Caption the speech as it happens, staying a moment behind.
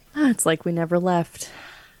It's like we never left.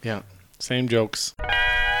 Yeah, same jokes.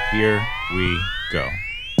 Here we go.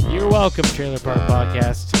 You're welcome, Trailer Park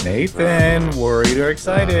Podcast. Nathan, worried or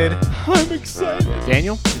excited? I'm excited.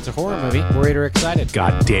 Daniel, it's a horror movie. Worried or excited?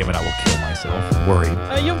 God damn it, I will kill myself. Worried.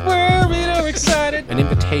 Are you worried or excited? An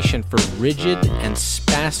invitation for rigid and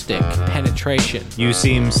spastic penetration. You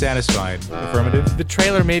seem satisfied. Affirmative. The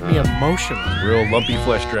trailer made me emotional. Real lumpy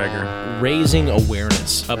flesh dragger. Raising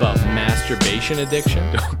awareness about masturbation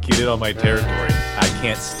addiction. Don't get it on my territory. I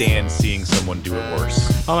can't stand seeing someone do it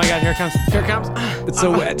worse. Oh my God, here it comes. Here it comes. It's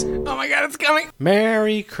so wet. Oh my God, it's coming.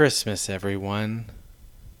 Merry Christmas, everyone.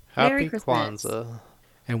 Merry Happy Christmas. Kwanzaa.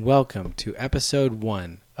 And welcome to episode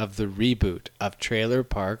 1 of the reboot of Trailer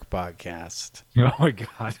Park Podcast. Oh my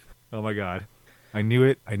god. Oh my god. I knew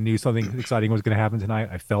it. I knew something exciting was going to happen tonight.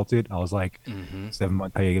 I felt it. I was like, 7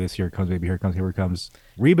 month hiatus. Here it comes, baby. Here it comes. Here it comes.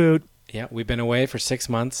 Reboot. Yeah, we've been away for 6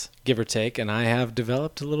 months, give or take, and I have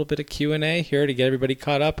developed a little bit of Q&A here to get everybody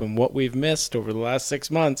caught up on what we've missed over the last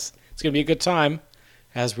 6 months. It's going to be a good time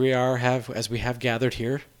as we have gathered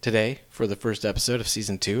here today for the first episode of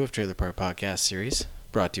season 2 of Trailer Park Podcast series,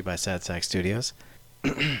 brought to you by Sad Sack Studios.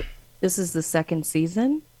 This is the second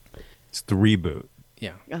season? It's the reboot.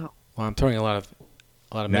 Yeah. Oh. Well, I'm throwing a lot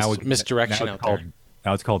of misdirection out there.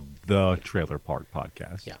 Now it's called the Trailer Park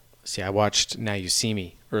Podcast. Yeah. See, I watched Now You See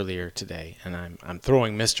Me earlier today, and I'm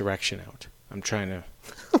throwing misdirection out. I'm trying to...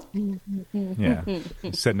 Yeah.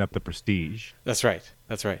 Setting up the prestige. That's right.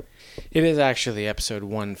 That's right. It is actually episode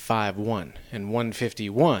 151 and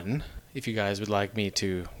 151, if you guys would like me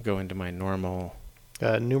to go into my normal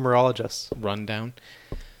Numerologist. rundown.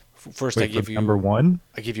 First, Wait, I give you number one?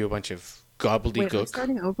 I give you a bunch of Wait, are we gobbledygook.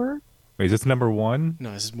 starting over? Wait, is this number one?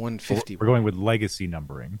 No, this is We're 151. going with legacy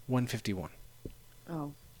numbering. 151.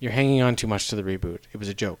 Oh. You're hanging on too much to the reboot. It was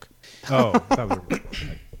a joke. Oh, I thought we were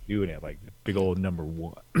like, doing it like big old number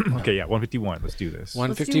one. Okay, yeah, 151. Let's do this.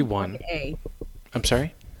 151. Let's do 1A. I'm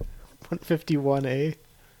sorry? 151A.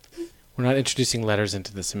 We're not introducing letters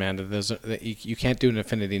into this, Amanda. You can't do an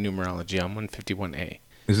affinity numerology on 151A.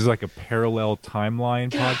 This is like a parallel timeline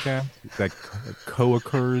podcast that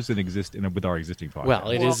co-occurs and exists with our existing podcast. Well,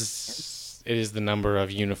 it is the number of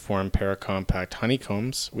uniform paracompact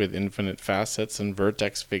honeycombs with infinite facets and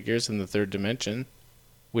vertex figures in the third dimension,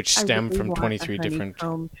 which stem from 23 different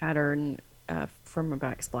honeycomb pattern from a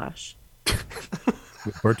backsplash.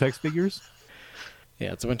 with vertex figures.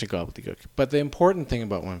 Yeah, it's a bunch of gobbledygook. But the important thing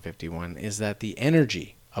about 151 is that the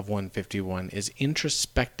energy of 151 is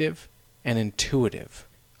introspective and intuitive.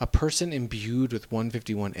 A person imbued with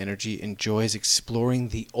 151 energy enjoys exploring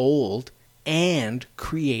the old and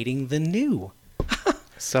creating the new.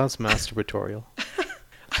 Sounds masturbatorial.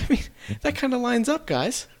 I mean, that kind of lines up,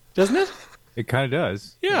 guys, doesn't it? It kind of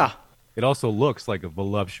does. Yeah. It also looks like a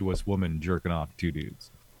voluptuous woman jerking off two dudes.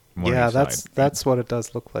 from one Yeah, each that's side. that's what it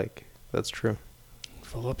does look like. That's true.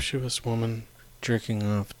 Voluptuous woman jerking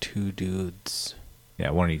off two dudes. Yeah,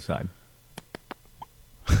 one on each side.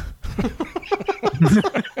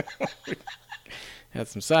 Had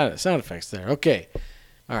some sound effects there. Okay.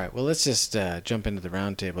 All right. Well, let's just jump into the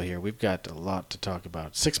round table here. We've got a lot to talk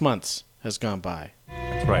about. 6 months has gone by.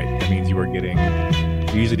 That's right. That means you were getting.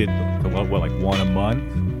 We usually did what, like one a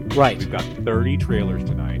month. Right. We've got 30 trailers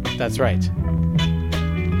tonight. That's right.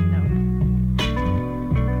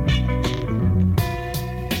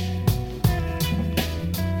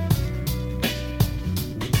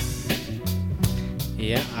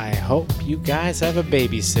 Yeah, I hope you guys have a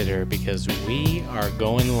babysitter because we are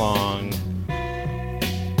going long.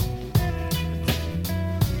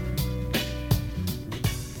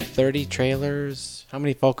 $30 trailers. How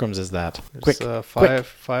many fulcrums is that? There's Quick,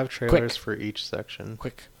 five trailers for each section.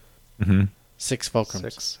 quick. Mm-hmm. 6 fulcrums.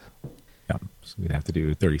 6. Yeah. So we'd have to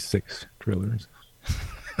do 36 trailers.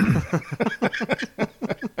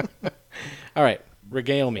 All right,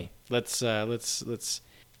 regale me. Let's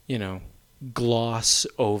gloss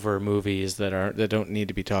over movies that don't need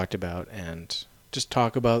to be talked about and just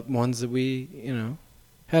talk about ones that we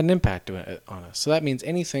had an impact on us. So that means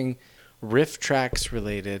anything riff tracks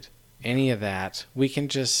related, any of that, we can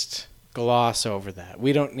just gloss over that.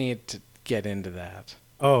 We don't need to get into that.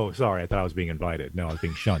 Oh, sorry. I thought I was being invited. No, I was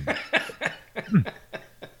being shunned.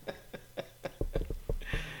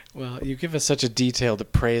 Well, you give us such a detailed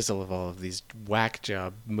appraisal of all of these whack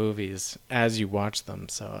job movies as you watch them,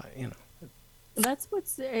 so That's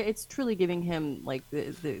it's truly giving him like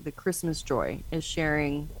the Christmas joy is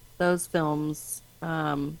sharing those films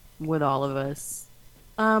with all of us.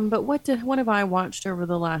 But what have I watched over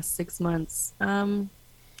the last 6 months?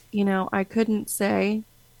 I couldn't say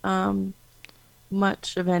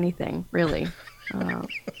much of anything really.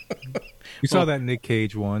 You saw that Nick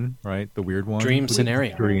Cage one, right? The weird one. Dream With the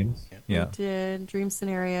Scenario. Dreams. Yeah. We did Dream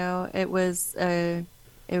Scenario. It was the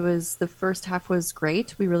first half was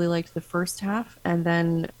great. We really liked the first half, and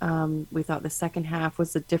then we thought the second half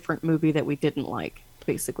was a different movie that we didn't like,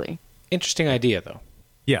 basically. Interesting idea, though.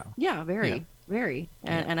 Yeah. Yeah, very, Yeah. very.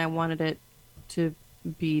 And I wanted it to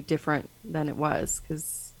be different than it was,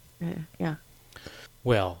 because, yeah.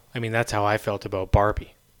 Well, I mean, that's how I felt about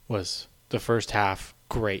Barbie. Was the first half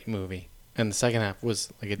great movie, and the second half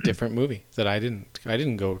was like a different movie that I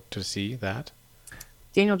didn't go to see that.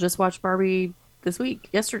 Daniel just watched Barbie this week,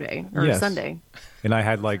 yesterday, or Yes. Sunday. And I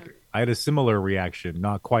had a similar reaction,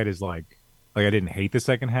 not quite as like I didn't hate the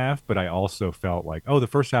second half, but I also felt like, oh, the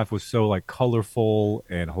first half was so like colorful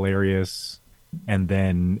and hilarious, and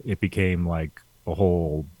then it became like a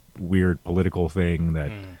whole weird political thing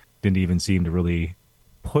that didn't even seem to really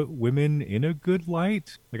put women in a good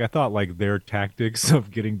light. Like I thought like their tactics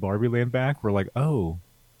of getting Barbie Land back were like, oh,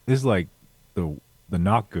 this is like the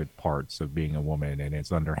not good parts of being a woman, and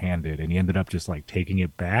it's underhanded, and he ended up just like taking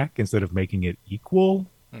it back instead of making it equal.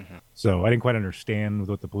 So I didn't quite understand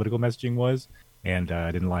what the political messaging was, and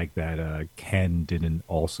I didn't like that Ken didn't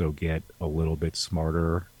also get a little bit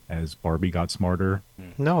smarter as Barbie got smarter.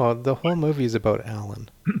 No, the whole movie is about Alan.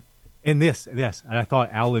 And yes, and I thought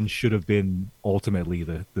Alan should have been ultimately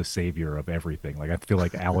the savior of everything. Like I feel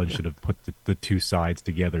like Alan should have put the two sides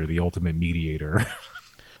together, the ultimate mediator.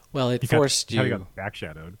 Well, it He forced got you.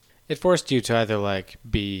 backshadowed. It forced you to either like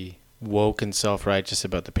be woke and self-righteous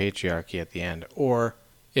about the patriarchy at the end, or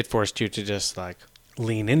it forced you to just like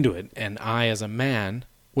lean into it. And I, as a man,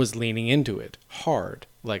 was leaning into it hard.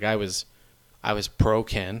 Like I was pro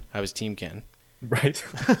Ken. I was Team Ken. Right.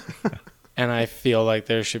 And I feel like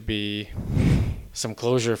there should be some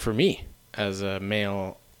closure for me as a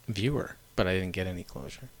male viewer, but I didn't get any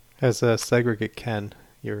closure. As a segregate Ken,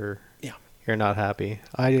 you're Yeah. not happy.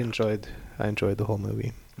 I enjoyed the whole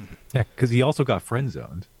movie. Yeah, because he also got friend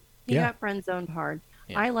zoned. He Yeah. got friend zoned hard.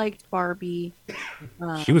 Yeah. I liked Barbie.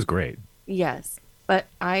 She was great. Yes, but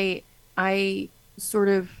I sort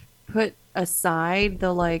of put aside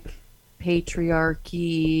the like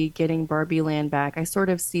patriarchy, getting Barbie Land back. I sort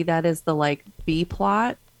of see that as the like B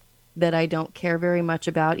plot that I don't care very much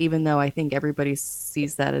about, even though I think everybody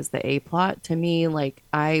sees that as the A plot. To me, like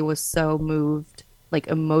I was so moved, like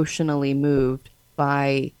emotionally moved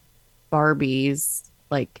by Barbie's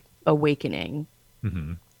like awakening.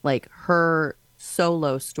 Hmm. Like her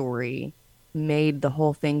solo story made the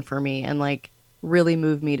whole thing for me, and like really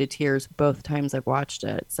moved me to tears both times I've watched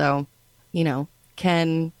it. So, you know,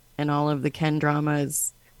 Ken and all of the Ken drama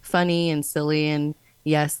is funny and silly, and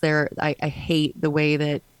yes, I hate the way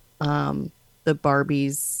that the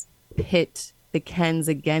Barbies pit the Kens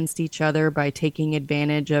against each other by taking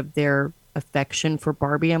advantage of their affection for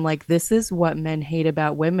Barbie. I'm like, this is what men hate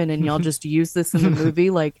about women, and y'all just use this in the movie.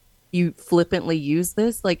 Like, you flippantly use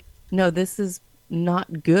this. Like, no, this is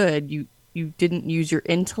not good. You didn't use your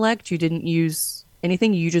intellect. You didn't use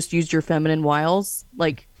anything. You just used your feminine wiles.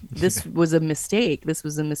 Like, this was a mistake. This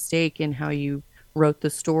was a mistake in how you wrote the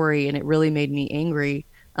story, and it really made me angry.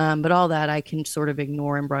 But all that I can sort of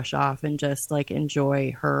ignore and brush off and just like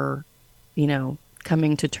enjoy her, you know,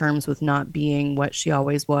 coming to terms with not being what she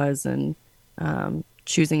always was, and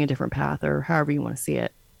choosing a different path, or however you want to see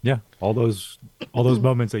it. Yeah, all those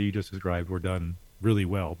moments that you just described were done really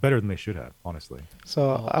well, better than they should have, honestly.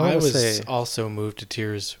 So I I want to was say, also moved to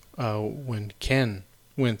tears when Ken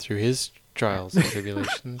went through his trials and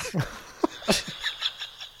tribulations.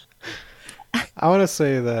 I want to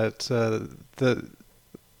say that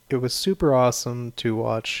it was super awesome to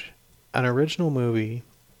watch an original movie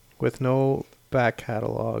with no back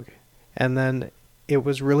catalog, and then it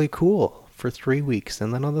was really cool for 3 weeks,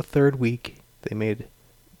 and then on the third week they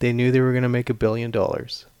knew they were going to make $1 billion.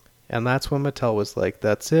 And that's when Mattel was like,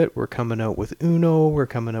 that's it, we're coming out with Uno, we're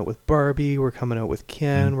coming out with Barbie, we're coming out with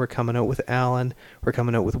Ken, we're coming out with Alan, we're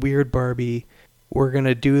coming out with Weird Barbie, we're going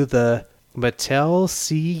to do the Mattel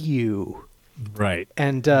CU. Right.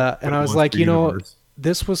 And I was like, you know,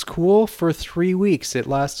 this was cool for 3 weeks. It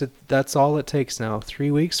lasted, that's all it takes now. 3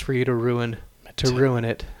 weeks for you to ruin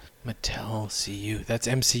it. Mattel CU. That's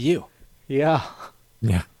MCU. Yeah.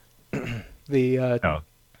 Yeah.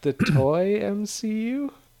 The toy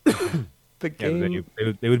MCU? The game.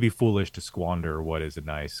 Yeah, they would be foolish to squander what is a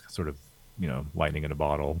nice sort of, you know, lightning in a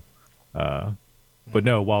bottle. But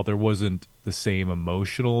no, while there wasn't the same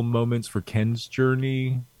emotional moments for Ken's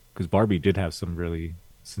journey, because Barbie did have some really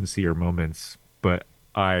sincere moments, but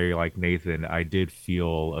I, like Nathan, I did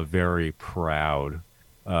feel a very proud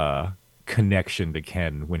connection to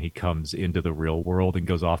Ken when he comes into the real world and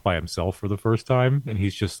goes off by himself for the first time, and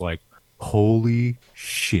he's just like, "Holy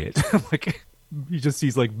shit!" Like he just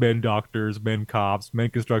sees like men doctors, men cops, men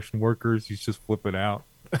construction workers. He's just flipping out.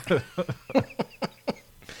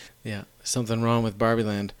 Yeah, something wrong with Barbie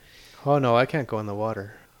Land. Oh no, I can't go in the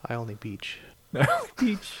water. I only beach.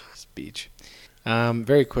 Peach. Speech.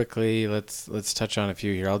 Very quickly, let's touch on a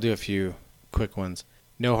few here. I'll do a few quick ones.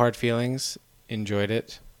 No Hard Feelings. Enjoyed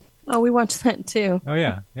it. Oh, we watched that too. Oh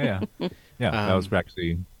yeah, yeah, yeah. That was Um,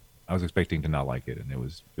 actually. I was expecting to not like it, and it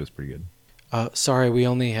was pretty good. Sorry, we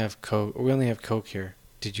only have Coke. We only have Coke here.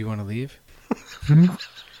 Did you want to leave?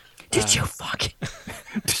 Did you fucking?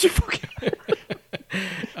 Did you fucking?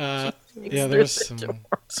 Yeah, there's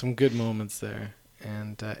some good moments there.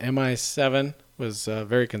 And MI7 was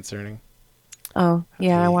very concerning. Oh,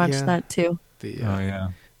 yeah, I watched Yeah. that too. The Oh yeah.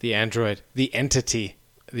 the android, the entity,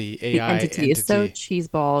 the The AI entity is so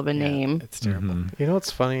cheeseball of a Yeah, name. It's terrible. Mhm. You know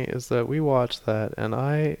what's funny is that we watched that and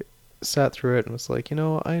I sat through it and was like,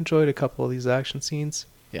 I enjoyed a couple of these action scenes.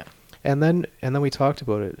 Yeah. And then we talked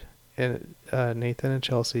about it, and Nathan and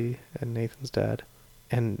Chelsea and Nathan's dad,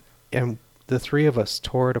 and the three of us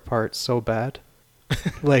tore it apart so bad,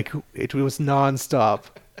 like it was nonstop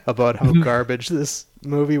about how garbage this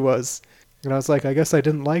movie was, and I was like, I guess I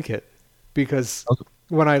didn't like it because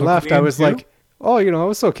when I left, I was too? like, oh, it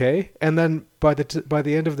was okay, and then by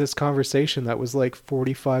the end of this conversation that was like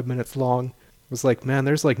 45 minutes long, it was like, man,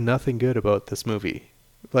 there's like nothing good about this movie,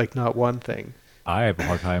 like not one thing. I have a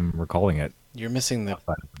hard time recalling it. You're missing the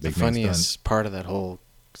Outside of the the big man funniest part of that whole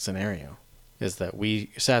scenario is that we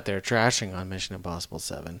sat there trashing on Mission Impossible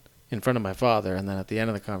 7 in front of my father, and then at the end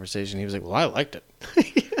of the conversation, he was like, "Well, I liked it."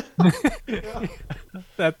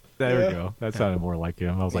 There Yeah. we go. That sounded more like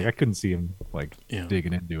him. I was like, I couldn't see him like Yeah.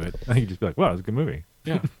 digging into it. I think he'd just be like, "Wow, it was a good movie."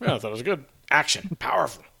 Yeah, I thought it was good. Action,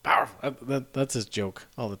 powerful, powerful. That's his joke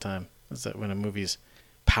all the time. Is that when a movie's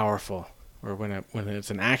powerful, or when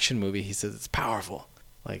it's an action movie, he says it's powerful.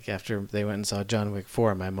 Like after they went and saw John Wick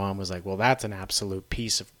 4, my mom was like, "Well, that's an absolute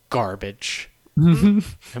piece of garbage." and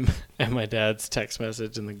my dad's text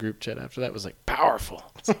message in the group chat after that was like, "Powerful."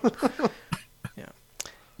 Yeah.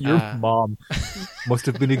 Your mom must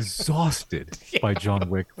have been exhausted by John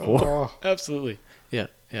Wick 4. Oh, Absolutely. Yeah.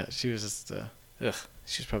 She was just, she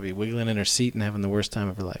was probably wiggling in her seat and having the worst time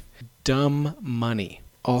of her life. Dumb Money.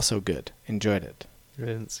 Also good. Enjoyed it. I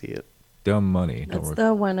didn't see it. Dumb money. Don't That's work.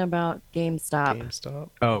 the one about GameStop. GameStop.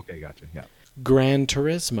 Oh, okay, gotcha. Yeah. Gran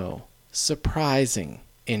Turismo. Surprising.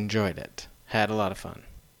 Enjoyed it. Had a lot of fun.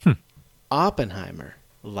 Oppenheimer.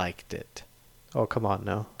 Liked it. Oh, come on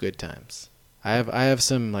now. Good times. I have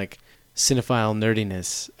some like cinephile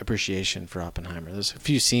nerdiness appreciation for Oppenheimer. There's a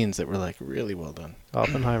few scenes that were like really well done.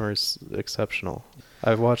 Oppenheimer's exceptional.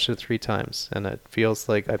 I've watched it 3 times, and it feels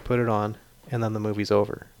like I put it on, and then the movie's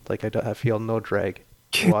over. Like I feel no drag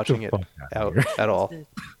Get the watching it fuck outta out here. at all. Jesus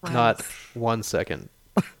Not Christ. 1 second.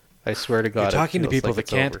 I swear to God. You're it talking to feels people like that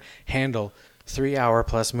it's can't over. handle 3-hour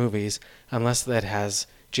plus movies unless that has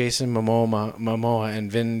Jason Momoa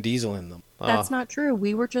and Vin Diesel in them. That's not true.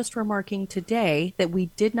 We were just remarking today that we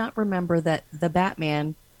did not remember that the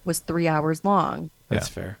Batman was 3 hours long. That's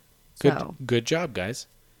Yeah. fair. Good, So- good job, guys.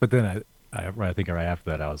 But then I think right after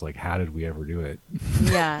that, I was like, how did we ever do it?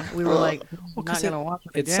 Yeah, we were like, Well, not 'cause gonna watch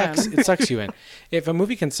it It again. sucks. It sucks you in. If a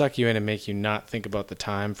movie can suck you in and make you not think about the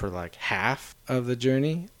time for like half of the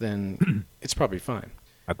journey, then it's probably fine.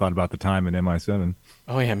 I thought about the time in MI7.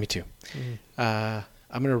 Oh yeah, me too.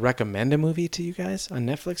 I'm gonna recommend a movie to you guys on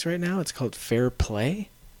Netflix right now. It's called Fair Play.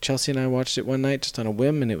 Chelsea and I watched it one night just on a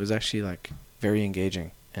whim, and it was actually like very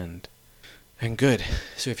engaging and good.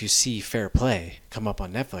 So if you see Fair Play come up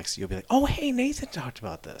on Netflix, you'll be like, "Oh, hey, Nathan talked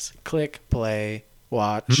about this." Click, play,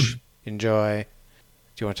 watch, enjoy.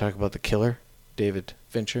 Do you want to talk about The Killer, David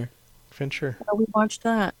Fincher? Fincher. Oh, we watched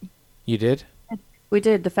that. You did? We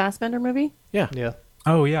did the Fassbender movie. Yeah. Yeah.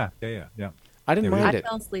 Oh yeah. I didn't Yeah, we mind I it.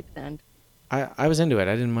 fell asleep at the end. I was into it.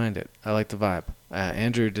 I didn't mind it. I liked the vibe.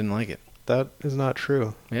 Andrew didn't like it. That is not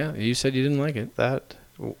true. Yeah, you said you didn't like it.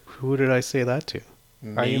 Who did I say that to?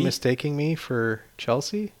 Are you Me? mistaking me for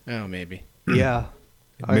Chelsea? Oh, maybe. Yeah.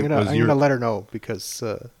 I'm Was gonna your- let her know because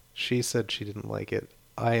she said she didn't like it.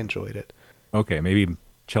 I enjoyed it. Okay, maybe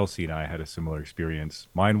Chelsea and I had a similar experience.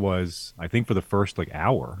 Mine was, I think, for the first like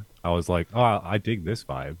hour, I was like, "Oh, I dig this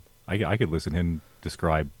vibe. I could listen to him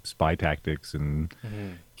describe spy tactics and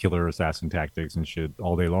killer assassin tactics and shit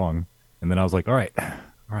all day long." And then I was like, "All right.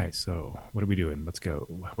 So what are we doing? Let's go.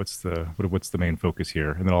 What's the main focus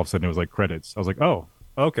here?" And then all of a sudden it was like credits. I was like, "Oh,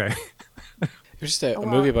 okay." It was just a Well,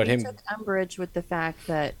 movie about he him. took umbrage with the fact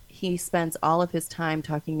that he spends all of his time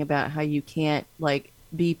talking about how you can't like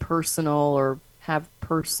be personal or have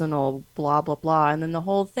personal blah blah blah. And then the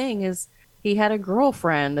whole thing is he had a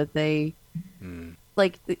girlfriend that they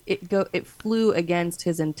like it flew against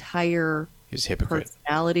his entire He's a hypocrite.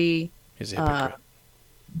 personality, He's a hypocrite.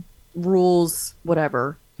 rules,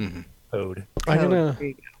 whatever. Code. There you go.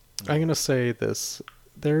 I'm gonna say this.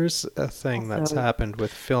 There's a thing that's Also- happened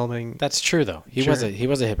with filming. That's true, though. He Sure.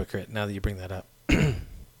 was a hypocrite. Now that you bring that up,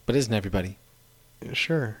 but isn't everybody?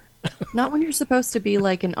 Sure. Not when you're supposed to be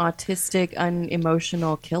like an autistic,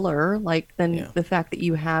 unemotional killer. Like then Yeah. the fact that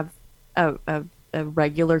you have a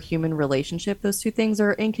regular human relationship, those two things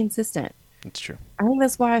are inconsistent. It's true. I think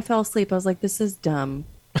that's why I fell asleep. I was like, this is dumb.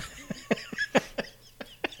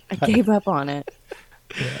 I gave up on it.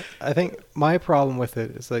 I think my problem with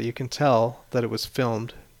it is that you can tell that it was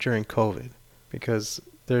filmed during COVID because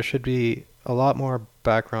there should be a lot more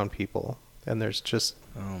background people, and there's just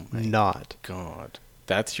Oh my not. God,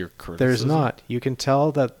 that's your criticism. There's not. You can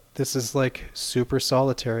tell that this is like super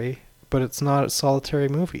solitary, but it's not a solitary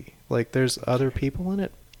movie. Like there's other people in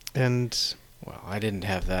it, and Well, I didn't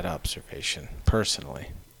have that observation personally.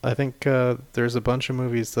 I think there's a bunch of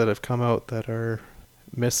movies that have come out that are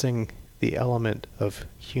missing the element of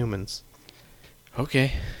humans.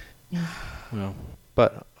 Okay. Well,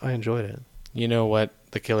 But I enjoyed it. you know what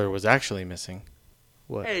the killer was actually missing?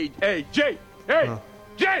 What? Hey, Jay! Hey, Oh.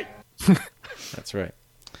 Jay! That's right.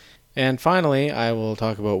 And finally, I will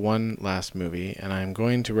talk about one last movie, and I'm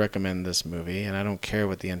going to recommend this movie, and I don't care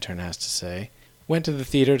what the intern has to say. Went to the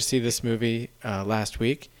theater to see this movie last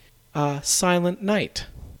week. Silent Night,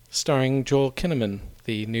 starring Joel Kinnaman,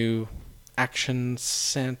 the new action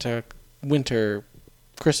Santa winter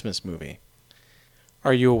Christmas movie.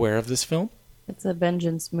 Are you aware of this film? It's a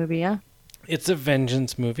vengeance movie, yeah. It's a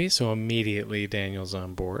vengeance movie, so immediately Daniel's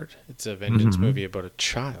on board. It's a vengeance movie about a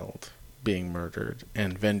child being murdered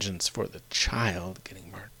and vengeance for the child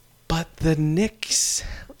getting murdered. But the nicks,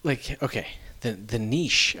 the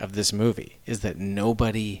niche of this movie is that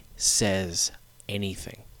nobody says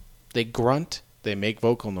anything. They grunt, they make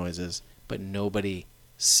vocal noises, but nobody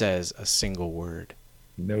says a single word.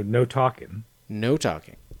 No talking. No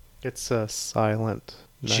talking. It's a silent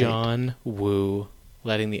night. John Woo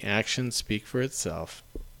letting the action speak for itself.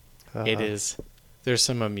 It is. There's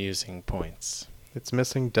some amusing points. It's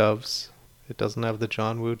missing doves. It doesn't have the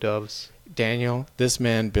John Woo doves. Daniel, this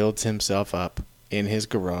man builds himself up in his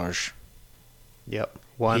garage. Yep.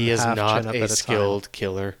 One He is half not chin up a at skilled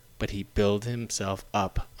killer, but he built himself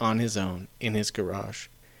up on his own in his garage.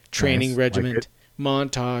 Training Nice. regiment, Like it.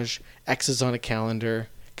 montage, X's on a calendar,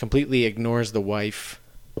 completely ignores the wife.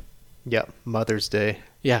 Yep. Mother's Day.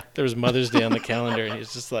 Yeah, there was Mother's Day on the calendar, and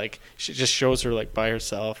he's just like, she just shows her like by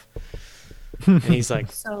herself. And he's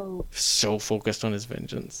like So so focused on his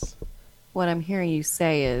vengeance. what I'm hearing you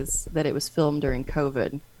say is that it was filmed during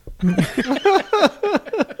COVID.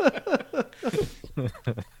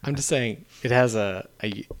 I'm just saying it has a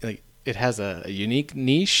unique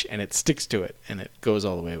niche, and it sticks to it, and it goes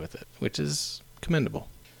all the way with it, which is commendable.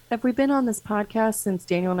 Have we been on this podcast since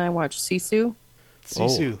Daniel and I watched Sisu?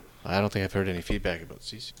 Sisu. I don't think I've heard any feedback about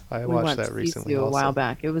Sisu. I We watched that recently. Sisu a also. while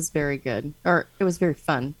back. It was very good. Or it was very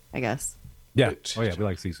fun, I guess. Yeah. But- Oh yeah, we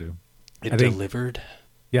like Sisu. It I think- delivered.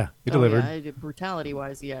 Yeah, it delivered Brutality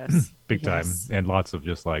wise, yes. big time, Yes. and lots of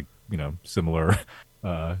just like similar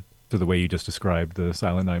to the way you just described the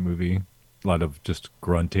Silent Night movie. A lot of just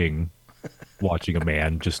grunting, watching a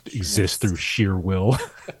man just exist through sheer will.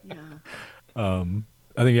 Yeah.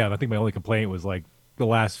 I think my only complaint was like the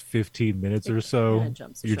last 15 minutes or so. kinda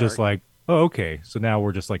jumps the You're just shark. like, oh, okay, so now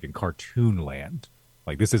we're just like in cartoon land.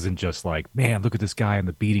 Like this isn't just like, man, look at this guy and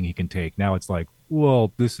the beating he can take. Now it's like,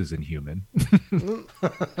 well, this isn't human.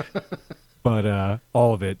 But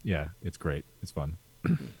all of it, yeah, it's great. It's fun.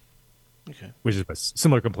 Okay. Which is a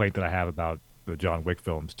similar complaint that I have about the John Wick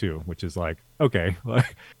films too, which is like, okay,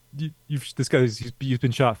 like this guy's he's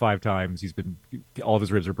been shot 5 times, all of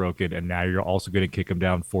his ribs are broken, and now you're also going to kick him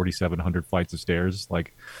down 4,700 flights of stairs.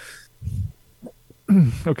 Like,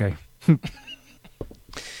 okay,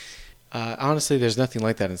 Honestly, there's nothing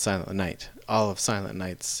like that in Silent Night. All of Silent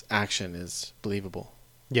Night's action is believable.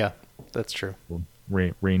 Yeah, that's true.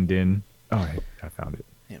 reined in. Oh, I found it.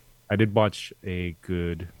 Yep. I did watch a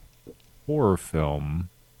good horror film.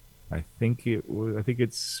 I think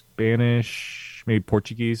it's Spanish, maybe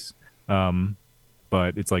Portuguese.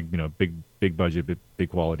 But it's like, big budget, big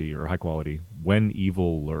quality or high quality. When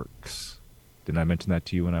Evil Lurks. Didn't I mention that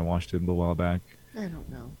to you when I watched it a little while back? I don't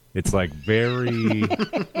know. It's like very.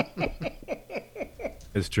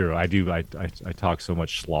 It's true. I do. I talk so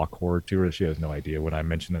much schlock horror to her. She has no idea when I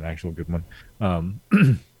mention an actual good one.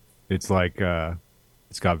 It's like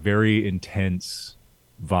it's got very intense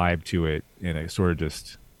vibe to it, and it sort of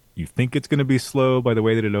just you think it's going to be slow by the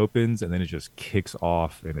way that it opens, and then it just kicks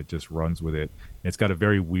off and it just runs with it. It's got a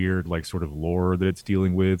very weird like sort of lore that it's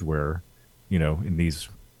dealing with, where in these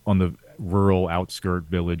on the rural outskirt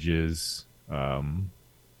villages,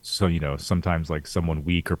 so sometimes like someone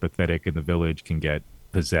weak or pathetic in the village can get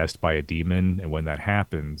possessed by a demon, and when that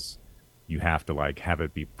happens, you have to like have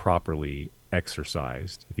it be properly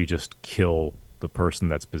exorcised. If you just kill the person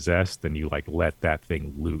that's possessed, then you like let that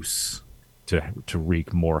thing loose to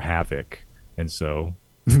wreak more havoc. And so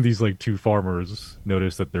these like two farmers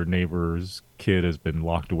notice that their neighbor's kid has been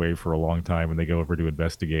locked away for a long time, and they go over to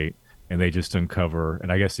investigate, and they just uncover,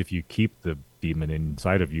 and I guess if you keep the demon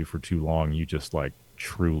inside of you for too long, you just like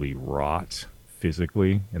truly rot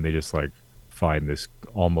physically, and they just like find this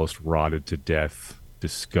almost rotted to death,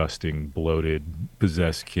 disgusting, bloated,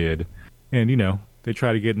 possessed kid. And they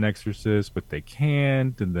try to get an exorcist, but they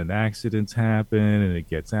can't, and then accidents happen, and it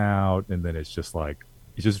gets out, and then it's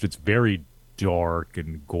very dark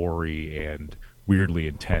and gory and weirdly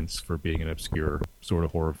intense for being an obscure sort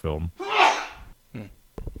of horror film.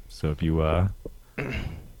 So if you I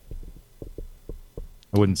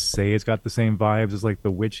wouldn't say it's got the same vibes as like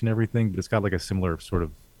The Witch and everything, but it's got like a similar sort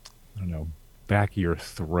of, I don't know, back of your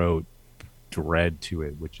throat dread to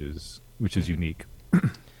it, which is unique.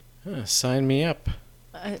 Sign me up.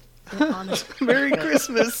 Honestly, Merry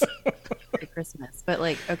Christmas. Merry Christmas. But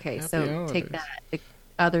like, okay, Happy so holidays. take that. The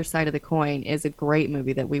other side of the coin is a great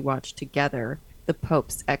movie that we watched together, The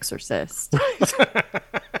Pope's Exorcist.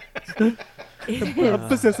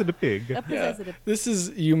 Possessing a pig. This is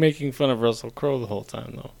you making fun of Russell Crowe the whole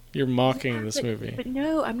time, though. You're mocking this movie. But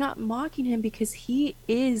no, I'm not mocking him because he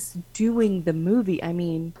is doing the movie. I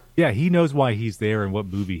mean, Yeah, he knows why he's there and what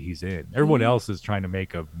movie he's in. Everyone else is trying to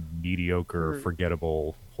make a mediocre,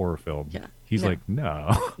 forgettable horror film. Yeah. He's No. like,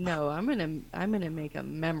 no. no, I'm gonna make a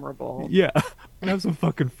memorable. Yeah. Have some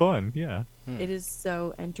fucking fun. Yeah. It is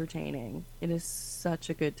so entertaining. It is such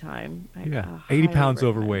a good time. Yeah. I 80 highly pounds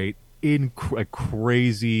recommend. overweight in a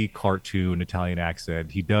crazy cartoon Italian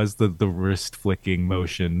accent. He does the wrist flicking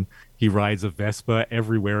motion. He rides a Vespa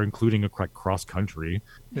everywhere, including cross country.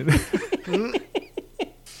 And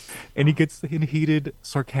he gets in heated,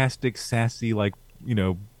 sarcastic, sassy, like,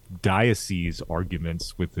 diocese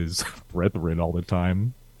arguments with his brethren all the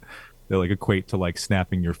time. They like equate to like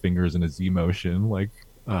snapping your fingers in a Z motion. Like,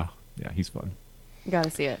 oh, yeah, he's fun. Gotta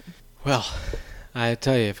see it. Well, I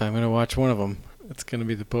tell you, if I'm going to watch one of them, it's going to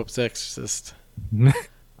be The Pope's Exorcist.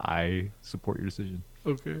 I support your decision.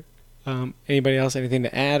 Okay. Anybody else, anything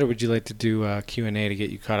to add, or would you like to do Q&A to get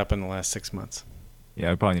you caught up in the last 6 months?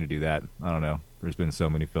 Yeah, I probably need to do that. I don't know. There's been so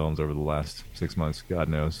many films over the last 6 months. God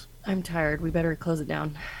knows. I'm tired. We better close it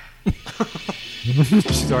down.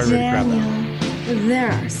 She's already ready to grab that. Daniel,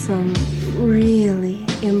 there are some really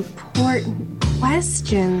important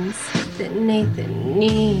questions that Nathan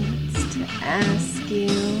needs to ask you.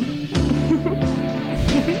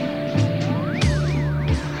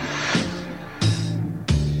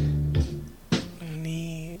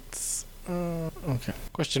 Needs. Okay.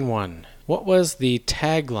 Question 1. What was the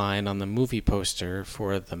tagline on the movie poster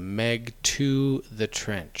for The Meg to the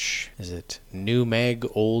Trench? Is it New Meg,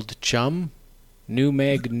 Old Chum? New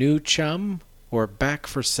Meg, New Chum? Or Back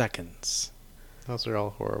for Seconds? Those are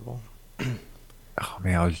all horrible. Oh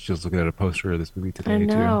man, I was just looking at a poster of this movie today I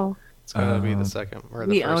know. It's gonna be the Um, second or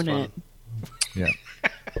the We first own one. it. too.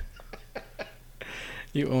 Yeah.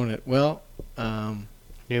 You own it. Well,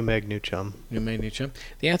 New Meg, New Chum. New Meg, New Chum.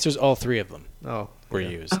 The answer is all three of them Oh, were yeah.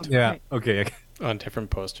 used Yeah. Right. Okay. on different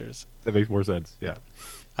posters. That makes more sense. Yeah.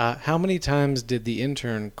 How many times did the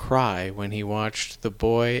intern cry when he watched The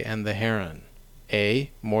Boy and the Heron?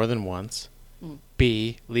 A, more than once.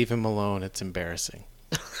 B, leave him alone, it's embarrassing.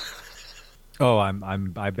 Oh, I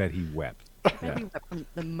bet he wept. Yeah. Maybe from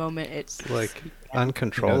the moment it's Like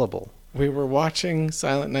uncontrollable. We were watching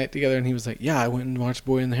Silent Night together, and he was like, yeah, I went and watched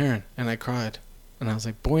Boy and the Heron, and I cried. And I was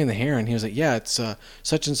like, Boy and the Heron? He was like, yeah, it's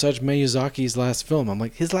such and such Miyazaki's last film. I'm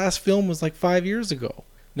like, his last film was like 5 years ago.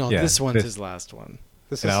 No, Yeah, this one's this- his last one.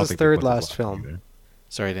 This And I is don't his think third this one's last his film. either.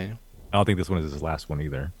 Sorry, Daniel. I don't think this one is his last one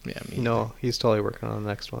either. Yeah, me No, he's totally working on the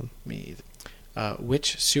next one. Me either.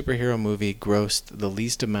 Which superhero movie grossed the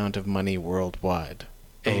least amount of money worldwide?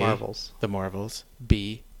 The A, Marvels. The Marvels.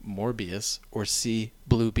 B, Morbius. Or C,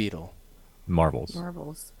 Blue Beetle. Marvels.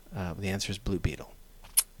 Marvels. The answer is Blue Beetle.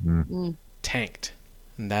 Mm. Tanked.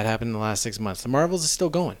 And that happened in the last 6 months. The Marvels is still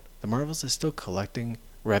going. The Marvels is still collecting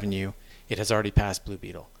revenue. It has already passed Blue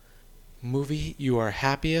Beetle. Movie you are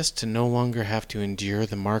happiest to no longer have to endure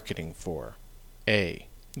the marketing for. A,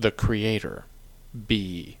 The Creator.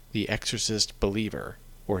 B, The Exorcist Believer.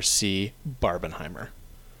 Or C, Barbenheimer.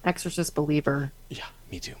 Exorcist Believer. Yeah,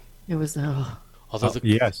 me too. It was Although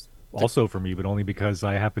Yes, also for me, but only because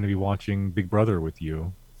I happen to be watching Big Brother with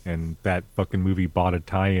you, and that fucking movie bought a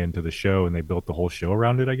tie-in to the show, and they built the whole show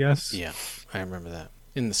around it. I guess. yeah, I remember that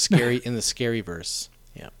in the scary verse.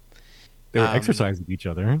 Yeah, They were exercising each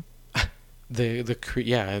other.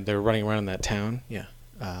 they're running around in that town. Yeah,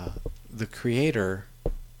 the creator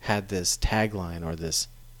had this tagline or this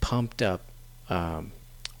pumped up.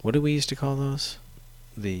 What do we used to call those?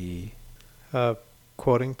 The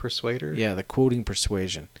Quoting Persuader. Yeah, the quoting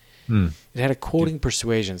persuasion. Hmm. It had a quoting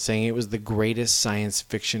persuasion saying it was the greatest science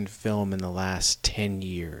fiction film in the last 10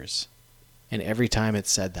 years. And every time it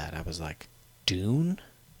said that, I was like, Dune?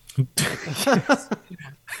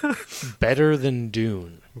 Better than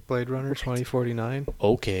Dune. Blade Runner 2049.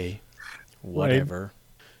 Okay. Whatever.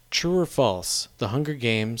 True or false? The Hunger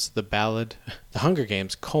Games, the Ballad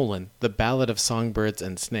of Songbirds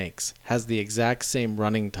and Snakes has the exact same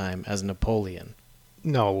running time as Napoleon.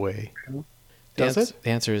 No way. The Does ans- it? The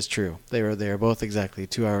answer is true. They are both exactly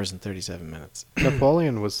 2 hours and 37 minutes.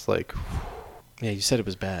 Napoleon was like, Yeah, you said it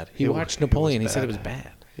was bad. He It wa- watched it was Napoleon. He said it was bad.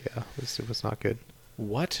 bad. yeah, it was not good.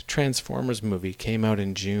 What Transformers movie came out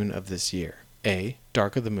in June of this year? A.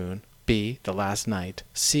 Dark of the Moon. B. The Last Night.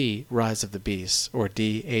 C. Rise of the Beasts. Or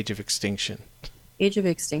D. Age of Extinction. Age of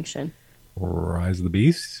Extinction. Rise of the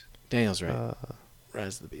Beast. Daniel's right.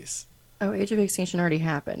 Rise of the Beasts. Oh, Age of Extinction already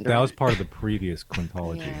happened. That right? was part of the previous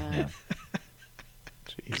quintology. Yeah. Yeah.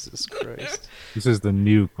 Jesus Christ. This is the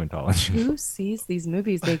new quintology. Who sees these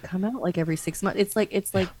movies? They come out like every 6 months.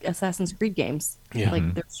 It's like Assassin's Creed games. Yeah.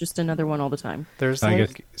 Like there's just another one all the time. There's I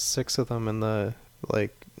like guess- 6 of them in the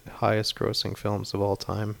like highest grossing films of all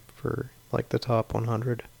time for like the top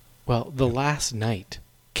 100. Well, The Last Night.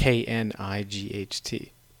 Knight.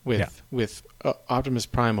 With Optimus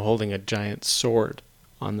Prime holding a giant sword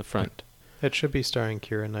on the front. It should be starring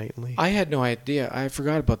Keira Knightley. I had no idea. I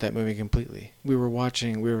forgot about that movie completely. We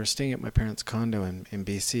were staying at my parents' condo in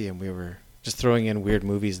BC, and we were just throwing in weird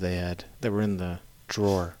movies they had that were in the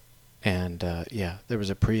drawer. And there was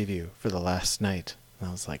a preview for The Last Night. And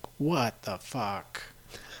I was like, what the fuck?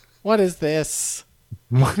 What is this?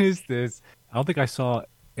 What is this? I don't think I saw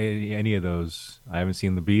any of those. I haven't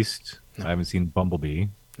seen The Beast. No. I haven't seen Bumblebee.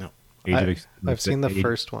 No. I've seen the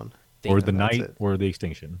first one. Or The and that's Night it. or The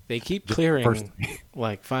Extinction. They keep Just clearing first.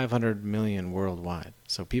 like 500 million worldwide.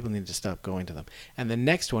 So people need to stop going to them. And the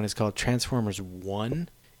next one is called Transformers 1.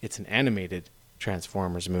 It's an animated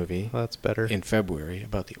Transformers movie. That's better. In February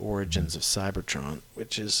about the origins of Cybertron,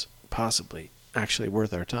 which is possibly actually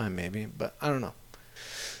worth our time, maybe, but I don't know.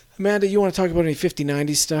 Amanda, you want to talk about any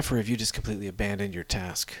 50-90s stuff, or have you just completely abandoned your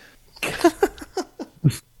task?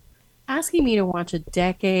 Asking me to watch a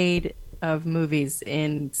decade of movies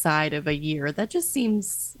inside of a year, that just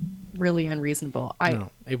seems really unreasonable.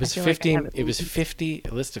 No, it was I feel like I 50. have at It was least- 50.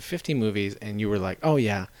 A list of 50 movies, and you were like, "Oh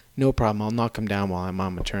yeah, no problem. I'll knock them down while I'm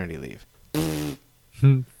on maternity leave."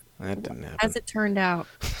 That didn't happen. As it turned out,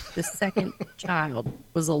 the second child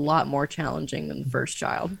was a lot more challenging than the first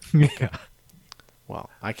child. Yeah. Well,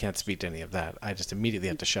 I can't speak to any of that. I just immediately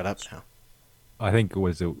have to shut up now. I think it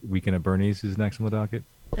was a Weekend at Bernie's is next on the docket.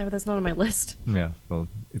 No, that's not on my list. Yeah, well,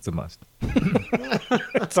 it's a must.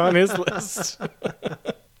 It's on his list.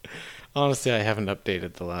 Honestly, I haven't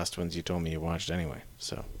updated the last ones you told me you watched anyway.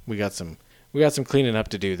 So we got some cleaning up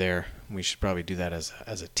to do there. We should probably do that as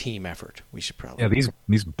a team effort. We should probably. Yeah,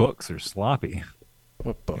 these books are sloppy.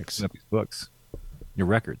 What books? Mixing up these books. Your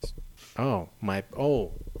records.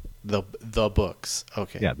 The books.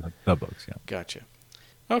 Okay. Yeah, the books, yeah. Gotcha.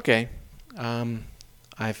 Okay. I'm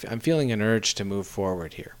feeling an urge to move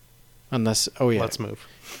forward here. Unless, Let's move.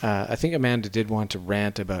 I think Amanda did want to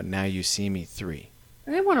rant about Now You See Me 3.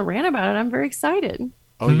 I didn't want to rant about it. I'm very excited.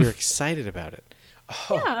 Oh, you're excited about it.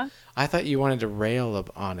 Oh, Yeah. I thought you wanted to rail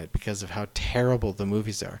on it because of how terrible the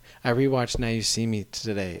movies are. I rewatched Now You See Me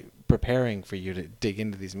today, preparing for you to dig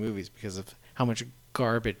into these movies because of how much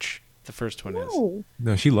garbage the first one is. No,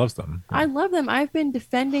 No, she loves them. I love them. I've been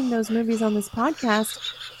defending those movies on this podcast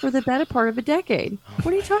for the better part of a decade.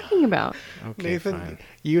 What are you talking about? Okay, Nathan, fine.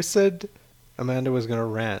 you said Amanda was going to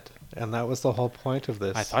rant, and that was the whole point of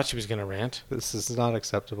this. I thought she was going to rant. This is not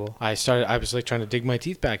acceptable. I was like trying to dig my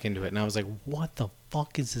teeth back into it, and I was like, what the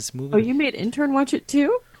fuck is this movie? Oh, you made intern watch it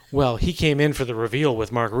too? Well, he came in for the reveal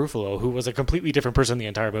with Mark Ruffalo, who was a completely different person the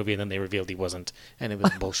entire movie, and then they revealed he wasn't, and it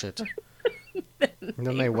was bullshit. And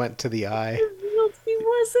then they went to the eye. He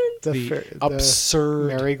wasn't. The absurd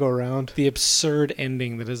merry-go-round. The absurd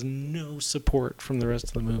ending that has no support from the rest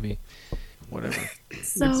of the movie. Whatever.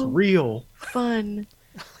 So real. fun.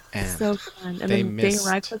 And So fun. And they then Daniel missed-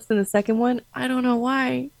 Radcliffe's in the second one. I don't know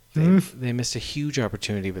why. They missed a huge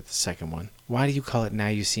opportunity with the second one. Why do you call it Now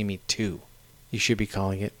You See Me 2? You should be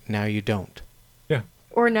calling it Now You Don't. Yeah.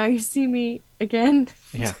 Or Now You See Me Again.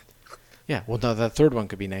 Yeah. Yeah, well, no, that third one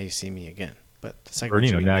could be Now You See Me Again. But the second Or, one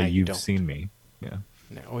should be now You you've Don't. seen me. Yeah.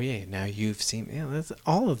 Oh, yeah, Now You've Seen Me. Yeah,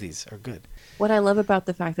 all of these are good. What I love about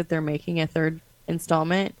the fact that they're making a third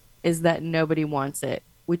installment is that nobody wants it,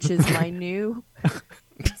 which is my new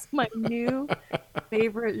it's my new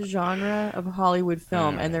favorite genre of Hollywood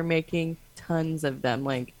film, and they're making tons of them.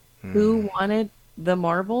 Like, who wanted The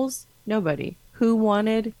Marvels? Nobody. Who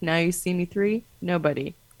wanted Now You See Me 3?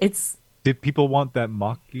 Nobody. Did people want that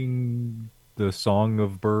mocking the Song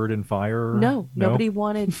of Bird and Fire? No, nobody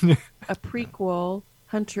wanted a prequel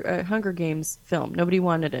Hunger Games film. Nobody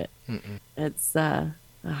wanted it. It's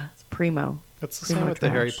primo. That's the Primo same with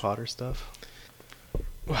the Harry trash. Potter stuff.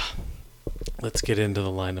 Let's get into the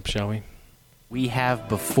lineup, shall we? We have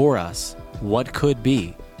before us what could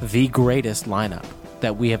be the greatest lineup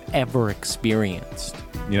that we have ever experienced.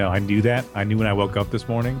 I knew that. I knew when I woke up this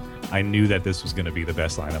morning, I knew that this was going to be the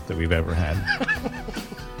best lineup that we've ever had.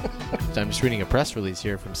 So I'm just reading a press release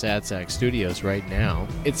here from Sad Sack Studios right now.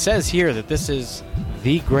 It says here that this is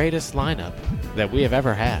the greatest lineup that we have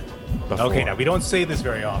ever had before. Okay, now we don't say this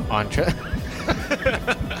very often.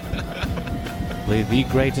 The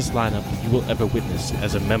greatest lineup you will ever witness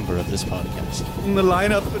as a member of this podcast. The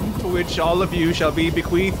lineup to which all of you shall be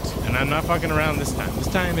bequeathed. And I'm not fucking around this time. This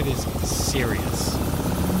time it is serious.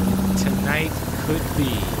 Tonight could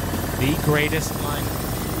be the greatest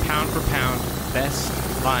lineup, pound for pound, best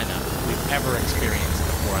lineup we've ever experienced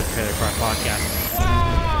before on Trailer Park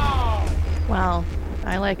Podcast. Wow.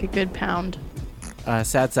 I like a good pound.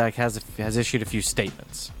 Sad Sack has issued a few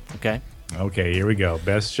statements. Okay. Okay, here we go.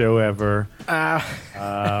 Best show ever.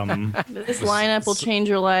 This lineup will change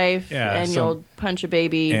your life, Yeah, and you'll punch a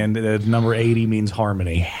baby. And number 80 means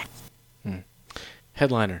harmony.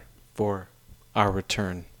 Headliner for our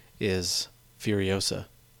return is Furiosa,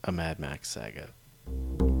 a Mad Max saga.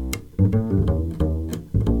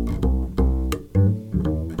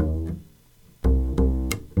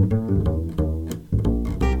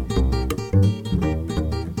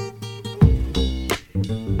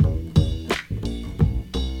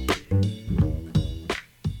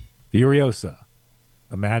 Furiosa,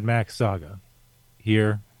 a Mad Max saga.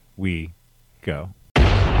 Here we go.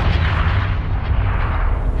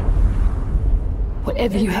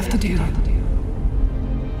 Whatever you have to do.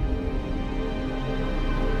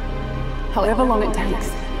 However long it takes.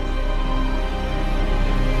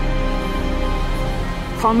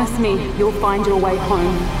 Promise me you'll find your way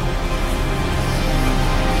home.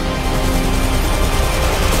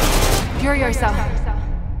 Furiosa.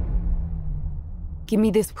 Give me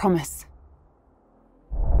this promise.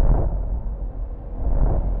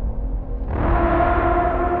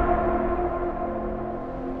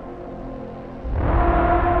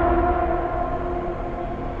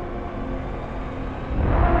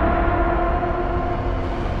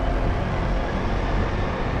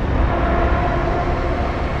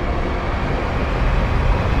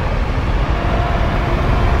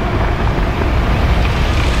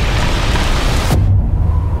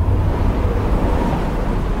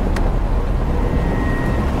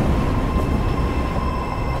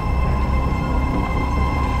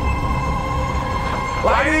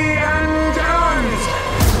 Ladies and gentlemen,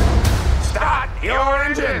 start your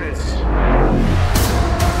engines.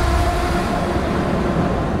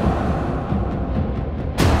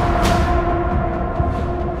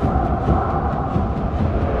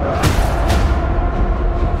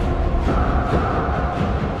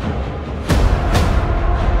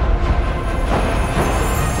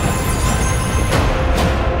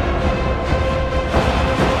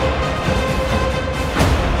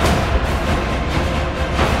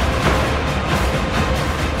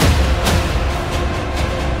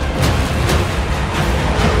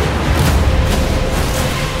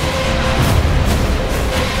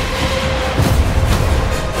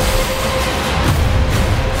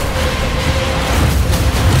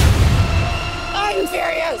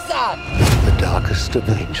 The darkest of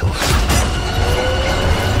angels.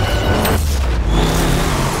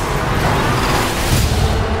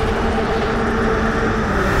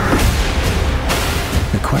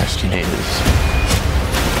 The question is,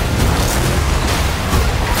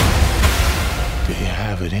 do you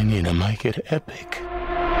have it in you to make it epic?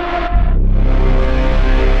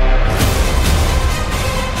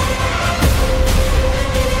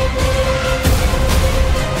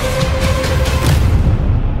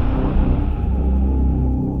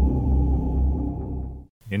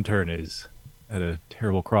 Intern is at a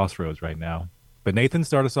terrible crossroads right now. But Nathan,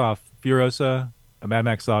 start us off. Furiosa, A Mad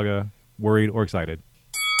Max Saga, worried or excited?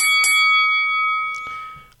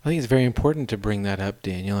 I think it's very important to bring that up,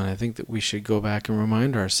 Daniel, and I think that we should go back and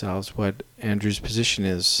remind ourselves what Andrew's position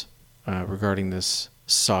is regarding this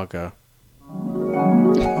saga.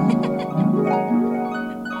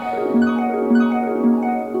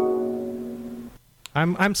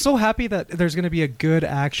 I'm so happy that there's going to be a good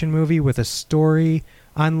action movie with a story,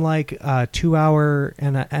 unlike a 2 hour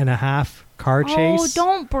and a half car chase. Oh,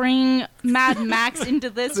 don't bring Mad Max into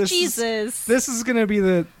this. Jesus. This is going to be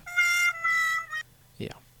the...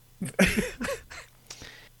 Yeah.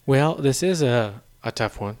 Well, this is a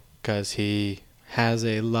tough one because he has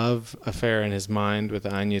a love affair in his mind with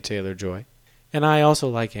Anya Taylor-Joy. And I also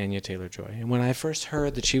like Anya Taylor-Joy. And when I first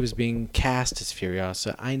heard that she was being cast as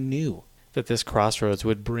Furiosa, I knew that this crossroads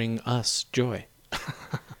would bring us joy.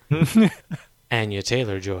 Anya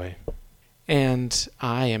Taylor-Joy. And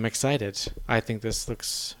I am excited. I think this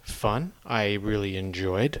looks fun. I really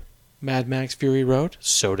enjoyed Mad Max Fury Road.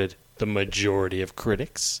 So did the majority of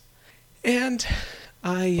critics. And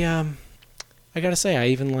I gotta say, I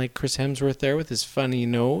even like Chris Hemsworth there with his funny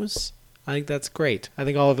nose. I think that's great. I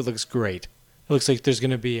think all of it looks great. It looks like there's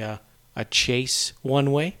going to be a chase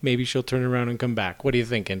one way. Maybe she'll turn around and come back. What do you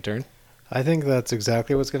think, intern? I think that's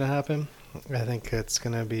exactly what's going to happen. I think it's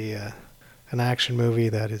going to be an action movie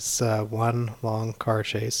that is one long car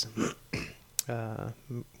chase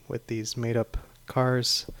with these made-up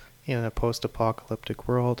cars in a post-apocalyptic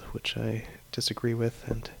world, which I disagree with.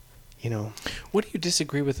 And, you know... What do you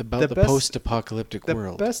disagree with about the post-apocalyptic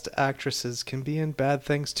world? The best actresses can be in bad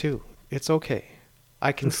things, too. It's okay.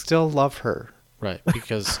 I can still love her. Right,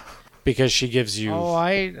 because she gives you... Oh,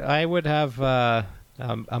 I would have a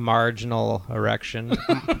marginal erection.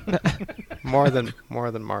 more than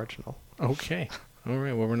marginal. Okay. All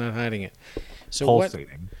right, well, we're not hiding it. So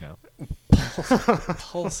Pulsating.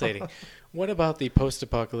 Pulsating. What about the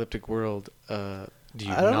post-apocalyptic world do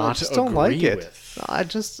you I don't know, I not just agree don't like it. with?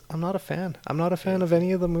 I'm not a fan. I'm not a fan of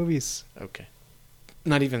any of the movies. Okay.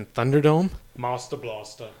 Not even Thunderdome? Master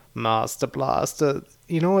Blaster. Master Blaster.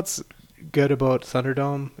 You know what's good about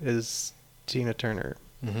Thunderdome is Tina Turner.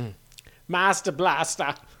 Mm-hmm. Master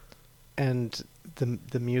Blaster. And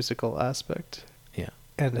the musical aspect. Yeah.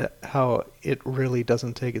 And how it really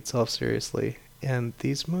doesn't take itself seriously. And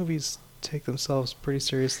these movies take themselves pretty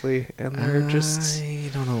seriously, and they're just...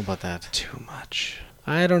 I don't know about that. Too much.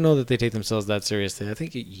 I don't know that they take themselves that seriously. I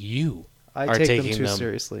think you I are take taking them too them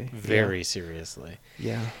seriously. very seriously.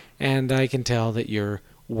 Yeah. And I can tell that you're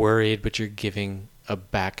worried, but you're giving a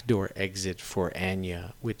backdoor exit for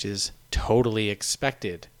Anya, which is totally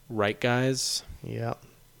expected. Right, guys? Yeah.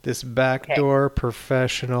 This backdoor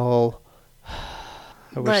professional...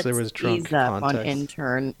 I wish there was drunk ease up context. on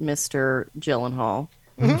intern Mr. Gyllenhaal.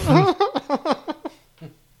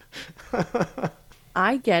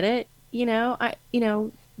 I get it.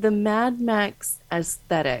 The Mad Max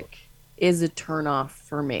aesthetic is a turnoff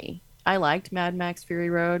for me. I liked Mad Max Fury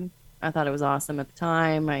Road. I thought it was awesome at the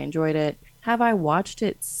time. I enjoyed it. Have I watched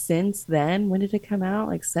it since then? When did it come out?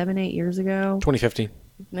 Like 7-8 years ago? 2015.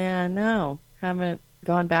 Yeah, no. Haven't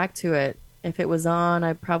gone back to it. If it was on,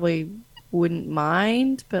 I probably wouldn't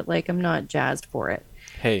mind, but I'm not jazzed for it.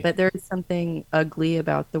 Hey. But there's something ugly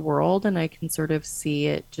about the world, and I can sort of see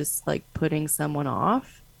it just putting someone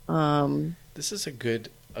off. This is a good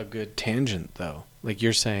tangent, though.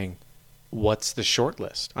 You're saying, what's the short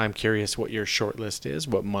list? I'm curious what your short list is,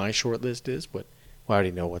 what my short list is. I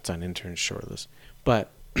already know what's on intern's short list. But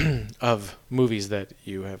of movies that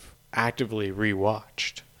you have actively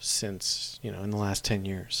rewatched since, in the last 10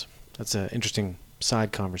 years. That's an interesting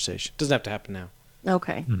side conversation. Doesn't have to happen now.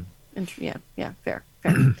 Okay. Yeah, fair.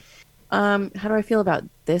 How do I feel about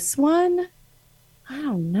this one? I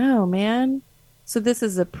don't know, man. So this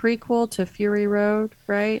is a prequel to Fury Road,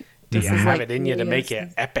 right? This You is have it in you to make it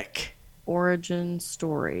Furiosa's epic. origin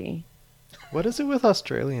story. What is it with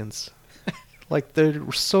Australians? They're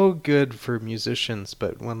so good for musicians,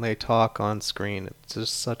 but when they talk on screen, it's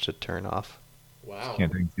just such a turnoff. Wow. Can't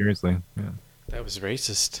take it seriously. Yeah. That was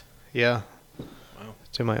racist. Yeah. Wow.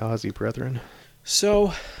 To my Aussie brethren.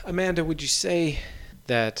 So, Amanda, would you say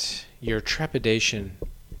that your trepidation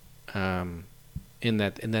in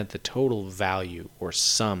that the total value or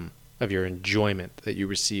sum of your enjoyment that you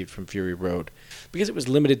received from Fury Road, because it was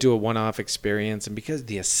limited to a one-off experience and because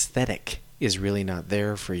the aesthetic is really not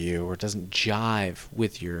there for you or doesn't jive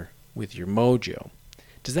with your mojo,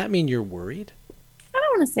 does that mean you're worried? I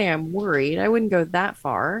don't want to say I'm worried. I wouldn't go that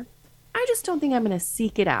far. I just don't think I'm going to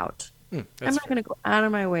seek it out. I'm not going to go out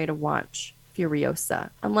of my way to watch Furiosa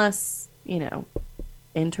unless,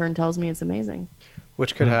 intern tells me it's amazing.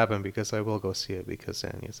 Which could happen because I will go see it because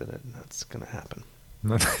Anya's in it, and that's gonna happen.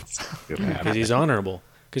 Because he's honorable.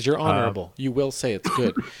 Because you're honorable. You will say it's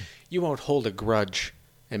good. You won't hold a grudge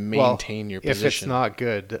and maintain your position. If it's not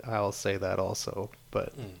good, I'll say that also.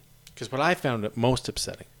 But because what I found most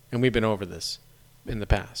upsetting, and we've been over this in the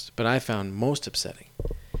past, but I found most upsetting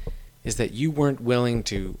is that you weren't willing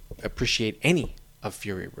to appreciate any of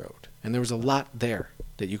Fury Road, and there was a lot there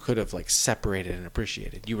that you could have like separated and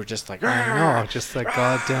appreciated. You were just like, I know, just that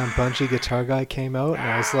goddamn Bungie guitar guy came out, and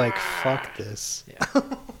I was like, fuck this. Yeah,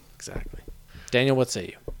 exactly. Daniel, what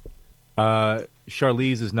say you?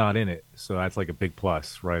 Charlize is not in it, so that's like a big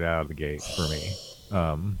plus right out of the gate for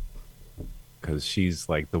me. Because she's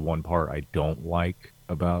like the one part I don't like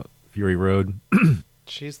about Fury Road.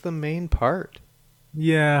 She's the main part.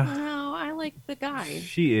 Yeah. No, I like the guy.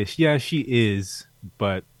 She is. Yeah, she is.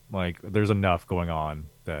 But like, there's enough going on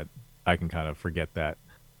that I can kind of forget that.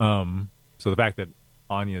 So the fact that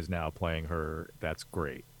Anya's now playing her, that's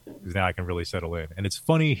great. Because now I can really settle in. And it's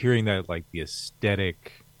funny hearing that like the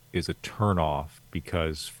aesthetic is a turnoff,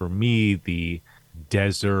 because for me the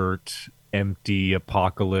desert, empty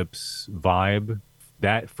apocalypse vibe,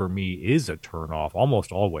 that for me is a turnoff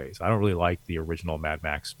almost always. I don't really like the original Mad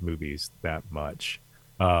Max movies that much.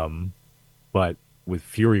 But with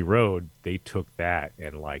Fury Road, they took that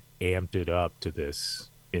and like amped it up to this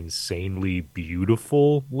insanely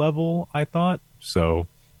beautiful level, I thought. So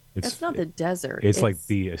It's not the desert. It's like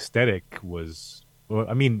the aesthetic was, well,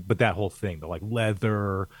 I mean, but that whole thing, the like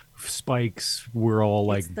leather spikes were all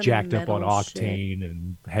like jacked up on octane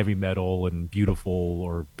and heavy metal and beautiful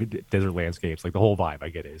or desert landscapes. Like the whole vibe, I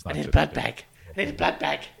get it. It's not I need a blood bag. I need a blood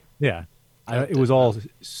bag. Yeah. It was all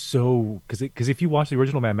so, because if you watch the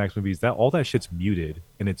original Mad Max movies, that all that shit's muted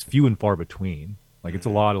and it's few and far between. Like it's a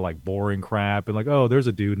lot of like boring crap and like, oh, there's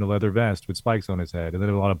a dude in a leather vest with spikes on his head, and then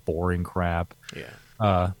a lot of boring crap.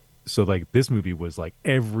 Yeah. So like this movie was like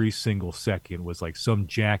every single second was like some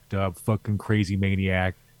jacked up fucking crazy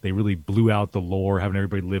maniac. They really blew out the lore, having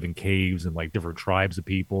everybody live in caves and like different tribes of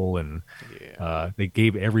people, and they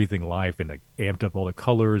gave everything life and like amped up all the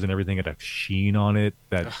colors and everything had a sheen on it.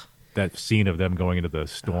 That scene of them going into the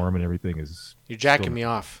storm and everything is... You're jacking me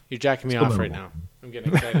off. You're jacking me off right now. I'm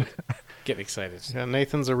getting excited. Getting excited. Yeah,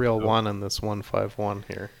 Nathan's a real one in this 151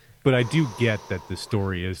 here. But I do get that the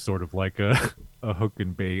story is sort of like a hook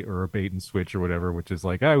and bait or a bait and switch or whatever, which is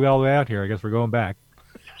like, oh, we got all the way out here. I guess we're going back.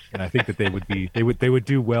 And I think that they would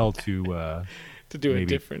do well to do it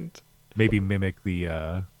different. Maybe mimic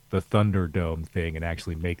the Thunderdome thing and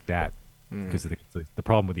actually make that. Because the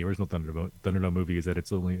problem with the original Thunderdome movie is that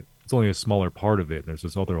it's only a smaller part of it. And there's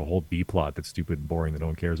this other whole B plot that's stupid and boring that no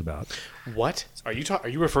one cares about. What are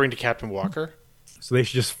you referring to Captain Walker? So they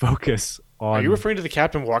should just focus on. Are you referring to the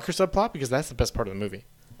Captain Walker subplot? Because that's the best part of the movie.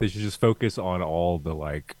 They should just focus on all the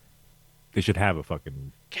like. They should have a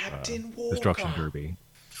fucking Captain Walker destruction derby.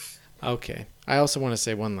 Okay. I also want to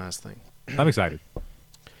say one last thing. I'm excited.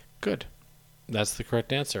 Good. That's the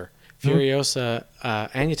correct answer. Furiosa,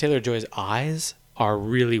 Anya Taylor-Joy's eyes are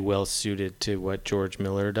really well suited to what George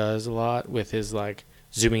Miller does a lot with his like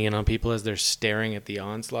zooming in on people as they're staring at the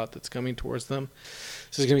onslaught that's coming towards them.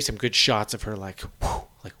 So there's gonna be some good shots of her like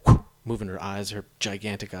moving her eyes, her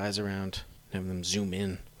gigantic eyes around, having them zoom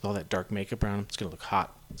in with all that dark makeup around them. It's gonna look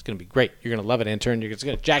hot. It's gonna be great. You're gonna love it, intern. It's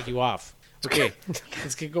gonna jack you off. Okay,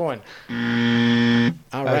 let's get going.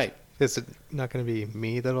 All right. Is it not going to be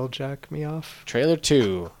me that'll jack me off? Trailer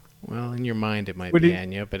 2. Well, in your mind it might be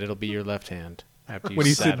Anya, but it'll be your left hand. After you when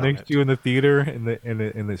he's sitting next to you in the theater and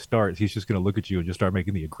the starts, he's just going to look at you and just start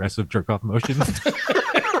making the aggressive jerk off motion.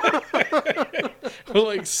 We'll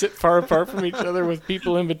like sit far apart from each other with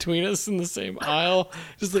people in between us in the same aisle,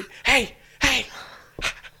 just like, hey.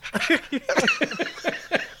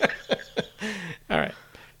 All right.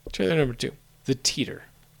 Trailer number 2. The teeter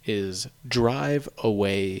is Drive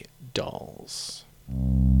Away Dolls.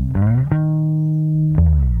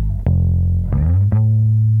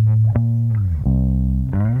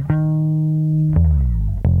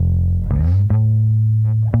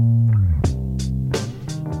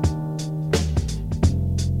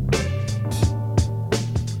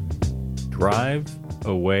 Drive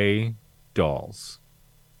Away Dolls.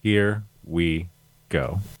 Here we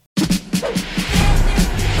go.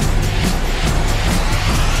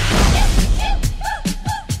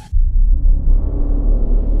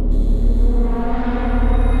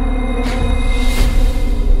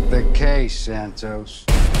 The case, Santos.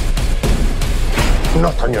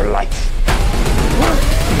 Not on your life.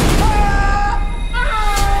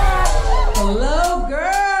 Hello,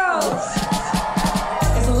 girls.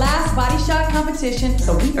 It's the last body shot competition,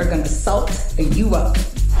 so we are gonna salt you up.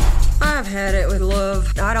 I've had it with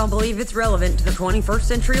love. I don't believe it's relevant to the 21st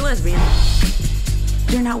century lesbian.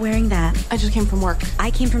 You're not wearing that. I just came from work.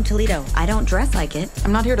 I came from Toledo. I don't dress like it.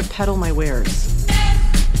 I'm not here to peddle my wares.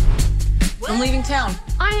 I'm leaving town.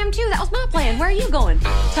 I am too. That was my plan. Where are you going?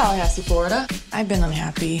 Tallahassee, Florida. I've been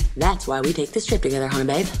unhappy. That's why we take this trip together, honey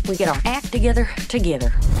babe. We get our act together.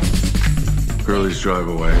 Curly's Drive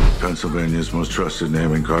Away, Pennsylvania's most trusted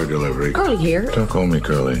name in car delivery. Curly here. Don't call me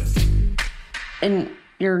Curly. And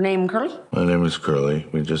your name, Curly? My name is Curly.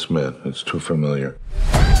 We just met. It's too familiar.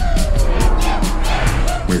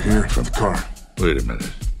 We're here for the car. Wait a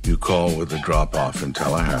minute. You call with a drop-off in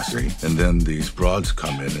Tallahassee, and then these broads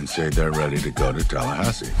come in and say they're ready to go to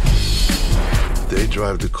Tallahassee. They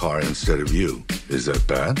drive the car instead of you. Is that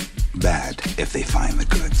bad? Bad if they find the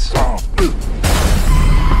goods.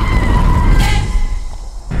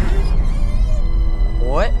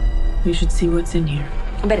 What? You should see what's in here.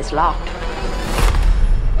 I bet it's locked.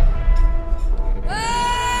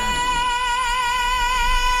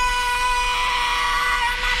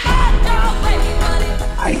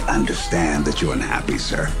 I understand that you're unhappy,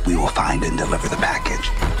 sir. We will find and deliver the package.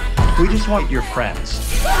 We just want your friends.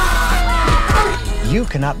 You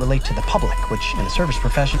cannot relate to the public, which in the service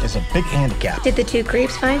profession is a big handicap. Did the two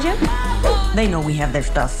creeps find you? They know we have their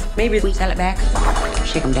stuff. Maybe we sell it back.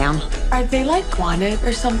 Shake them down. Are they like wanted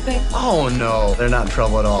or something? Oh no, they're not in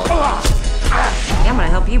trouble at all. I'm gonna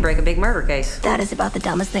help you break a big murder case. That is about the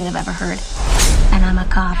dumbest thing I've ever heard. And I'm a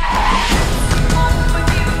cop.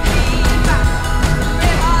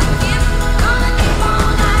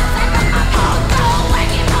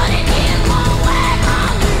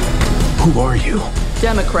 Who are you?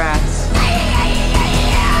 Democrats.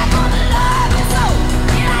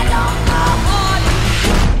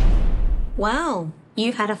 Wow,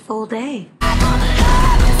 you've had a full day.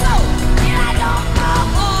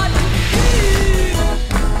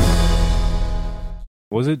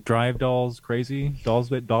 Was it Drive Dolls Crazy? Doll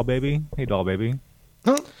Baby? Hey, Doll Baby.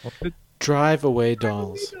 What's it? Drive Away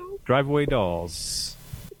Dolls. Drive Away Dolls.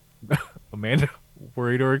 Amanda,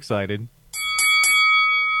 worried or excited?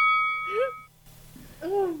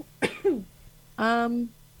 I'm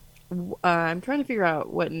trying to figure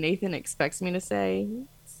out what Nathan expects me to say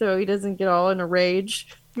so he doesn't get all in a rage.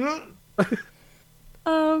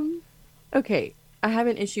 Okay, I have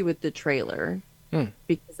an issue with the trailer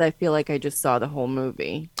because I feel like I just saw the whole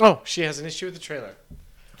movie. Oh, she has an issue with the trailer.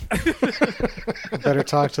 Better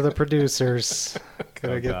talk to the producers.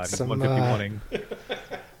 Gotta get some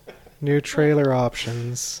new trailer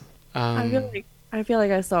options. I feel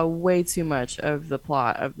like I saw way too much of the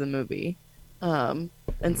plot of the movie.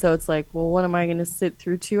 And so it's like, well, what am I going to sit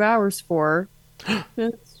through 2 hours for?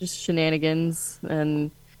 It's just shenanigans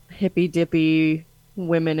and hippy-dippy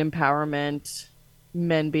women empowerment,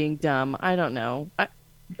 men being dumb. I don't know. I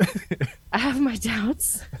have my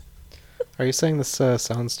doubts. Are you saying this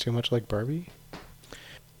sounds too much like Barbie?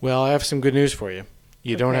 Well, I have some good news for you.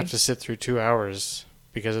 You don't Okay. have to sit through 2 hours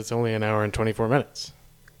because it's only an hour and 24 minutes.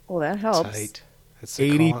 Well, that helps. Tight. It's a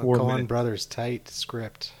 84 Coen minutes. Brothers tight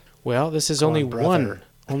script. Well, this is Coen only brother.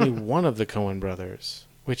 only one of the Coen brothers,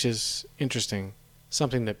 which is interesting.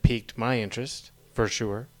 Something that piqued my interest, for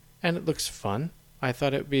sure. And it looks fun. I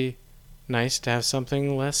thought it would be nice to have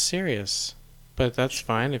something less serious. But that's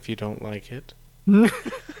fine if you don't like it.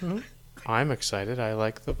 I'm excited. I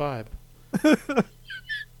like the vibe.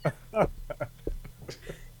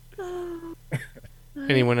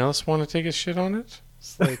 Anyone else want to take a shit on it?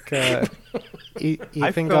 It's like Ethan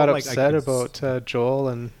felt got like I upset could about Joel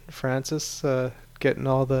and Francis getting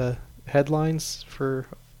all the headlines for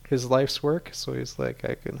his life's work, so he's like,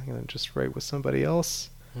 I'm gonna just write with somebody else.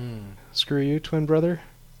 Screw you, twin brother.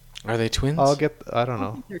 Are they twins? I don't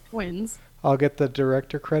know. They're twins. I'll get the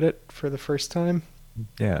director credit for the first time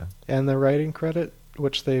Yeah. and the writing credit,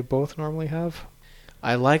 which they both normally have.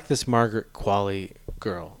 I like this Margaret Qualley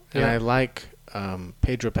girl, and Yeah. I like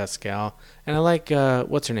Pedro Pascal, and I like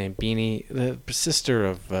what's her name, Beanie, the sister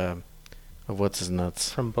of what's his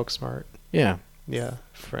nuts From Booksmart. Yeah, Yeah.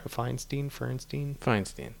 Feinstein.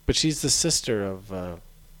 but she's the sister of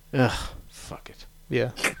fuck it.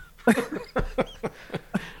 Yeah.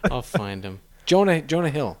 I'll find him. Jonah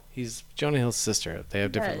Hill. He's Jonah Hill's sister. They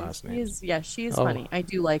have different last names. She is Oh. funny. I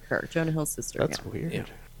do like her. Jonah Hill's sister. That's yeah. weird. Yeah.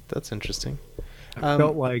 That's interesting. I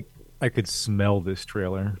felt like I could smell this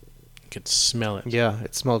trailer. You could smell it. Yeah,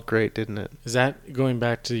 it smelled great, didn't it? Is that going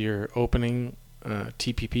back to your opening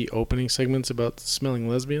TPP opening segments about smelling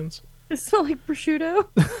lesbians? It smells like prosciutto.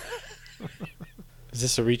 Is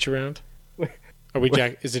this a reach around? Are we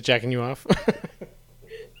is it jacking you off?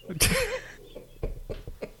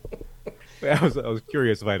 I was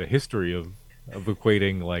curious if I had a history of of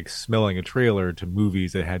equating like smelling a trailer to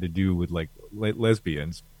movies that had to do with like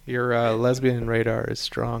lesbians. Your lesbian radar is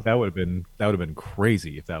strong. That would have been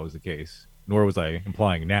crazy if that was the case. Nor was I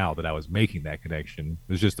implying now that I was making that connection.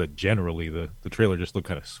 It was just that generally the trailer just looked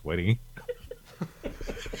kind of sweaty.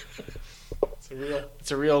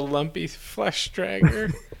 It's a real lumpy flesh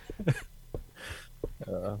dragger.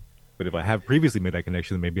 But if I have previously made that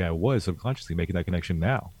connection, then maybe I was subconsciously making that connection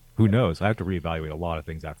now. Who knows? I have to reevaluate a lot of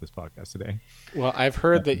things after this podcast today. Well, I've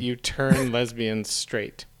heard that you turn lesbians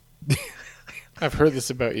straight. I've heard this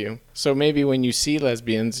about you. So maybe when you see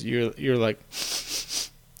lesbians, you're like,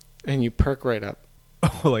 and you perk right up.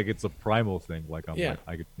 Oh, like it's a primal thing. Like I'm like,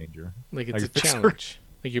 I get danger. Like it's a challenge.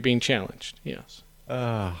 Like you're being challenged. Yes.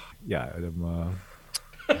 Yeah.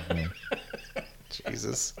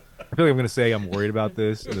 Jesus. I feel like I'm gonna say I'm worried about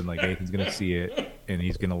this, and then like Nathan's gonna see it, and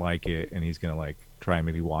he's gonna like it, and he's gonna like try and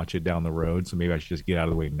maybe watch it down the road. So maybe I should just get out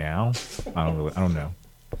of the way now. I don't know.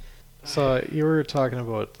 So you were talking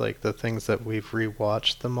about like the things that we've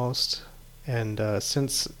rewatched the most, and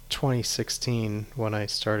since 2016 when I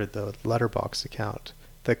started the Letterboxd account,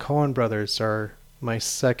 the Coen brothers are my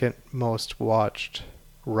second most watched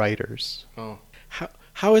writers. Oh,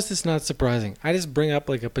 how is this not surprising? I just bring up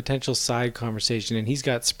like a potential side conversation, and he's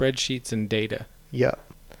got spreadsheets and data. Yeah.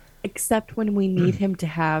 Except when we need him to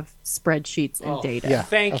have spreadsheets and data. Yeah,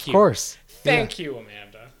 Thank you. Of course. Thank you,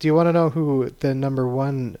 Amanda. Do you want to know who the number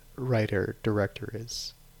one writer-director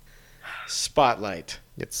is? Spotlight.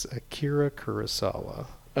 It's Akira Kurosawa.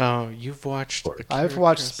 Oh, you've watched... I've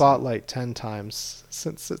watched Spotlight 10 times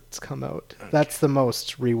since it's come out. Okay. That's the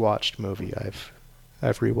most rewatched movie I've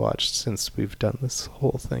rewatched since we've done this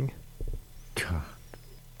whole thing. God,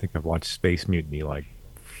 I think I've watched Space Mutiny like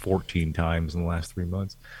 14 times in the last 3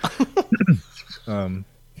 months. Do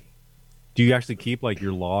you actually keep like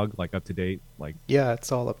your log like up to date? Like yeah,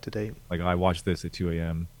 it's all up to date. Like I watched this at 2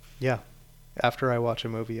 a.m. Yeah, after I watch a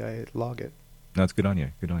movie, I log it. That's good on you.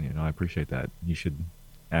 Good on you. No, I appreciate that. You should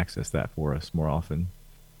access that for us more often.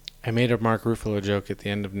 I made a Mark Ruffalo joke at the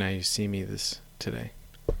end of Now You See Me today.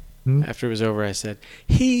 After it was over, I said,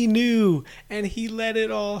 he knew, and he let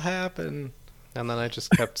it all happen. And then I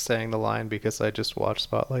just kept saying the line because I just watched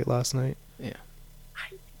Spotlight last night. Yeah.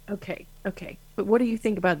 Okay. But what do you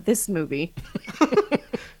think about this movie?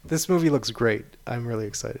 This movie looks great. I'm really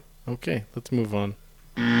excited. Okay, let's move on.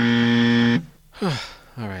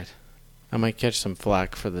 All right. I might catch some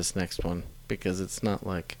flack for this next one because it's not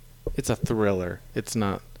like... It's a thriller. It's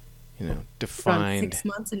not... defined 6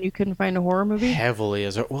 months and you couldn't find a horror movie? Heavily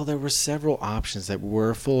as well. There were several options that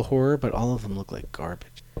were full horror, but all of them look like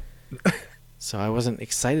garbage. So I wasn't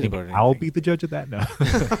excited about it. I'll be the judge of that now.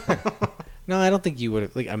 No, I don't think you would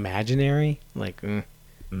have. Like Imaginary,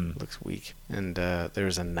 looks weak. And there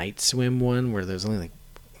was a Night Swim one where there's only like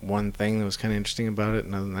one thing that was kind of interesting about it,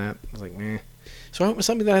 and other than that, I was like, meh. So I went with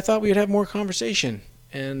something that I thought we would have more conversation,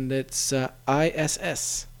 and it's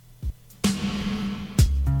ISS.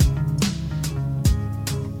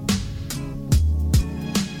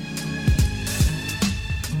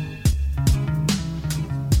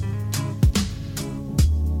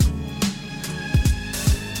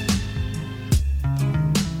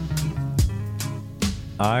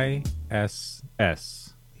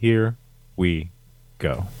 ISS. Here we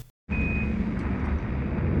go.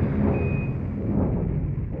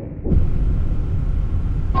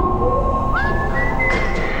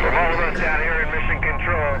 Down here in Mission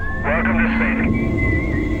Control. Welcome to space.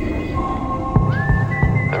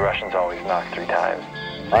 The Russians always knock 3 times.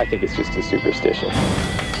 I think it's just a superstition.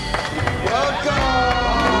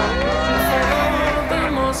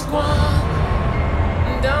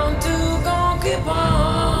 Down to Gonky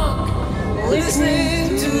Park,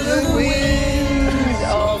 listening to the wind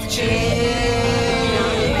of change.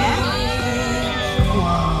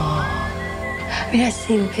 Whoa. I mean, I've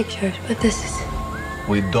seen pictures, but this is...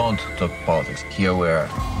 We don't talk politics. Here we are.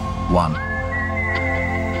 One.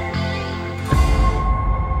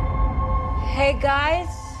 Hey, guys.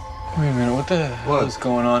 Wait a minute, what the hell is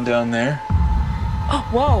going on down there? Oh,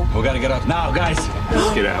 whoa. We gotta get up now, guys.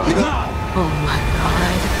 Let's get out. Oh, my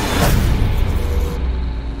God.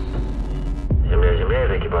 Земля,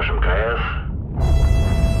 это экипаж МКС.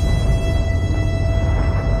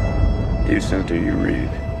 Houston, do you read?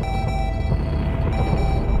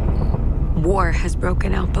 War has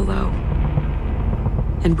broken out below.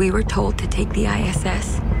 And we were told to take the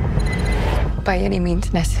ISS by any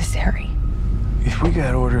means necessary. If we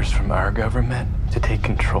got orders from our government to take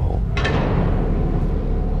control,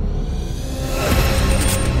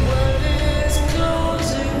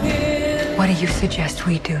 what do you suggest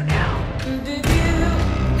we do now?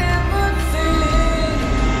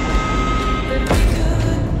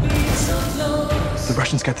 The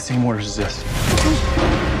Russians got the same orders as us.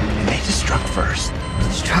 And they just struck first.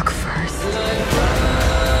 Struck first.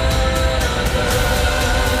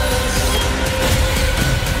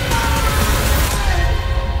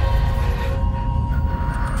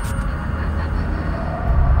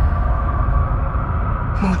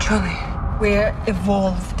 Mutually. We're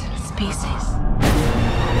evolved species.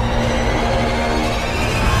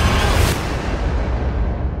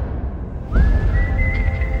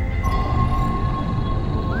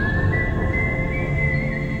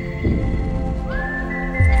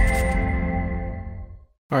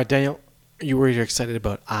 All right, Daniel, you were excited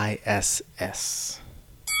about ISS.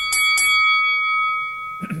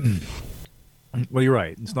 Well, you're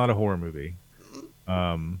right. It's not a horror movie.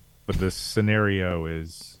 But the scenario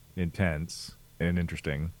is intense and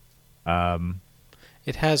interesting.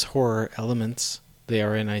 It has horror elements. They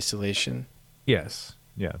are in isolation. Yes.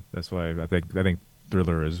 Yeah, that's why I think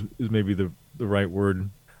thriller is maybe the right word.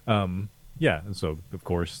 Yeah, and so of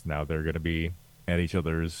course now they're going to be at each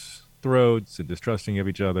other's throats and distrusting of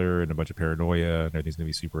each other and a bunch of paranoia and everything's going to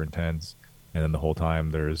be super intense. And then the whole time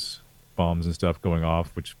there's bombs and stuff going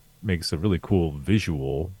off, which makes a really cool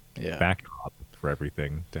visual backdrop for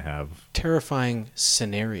everything to have. Terrifying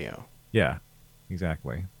scenario. Yeah,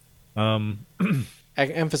 exactly.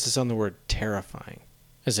 Emphasis on the word terrifying,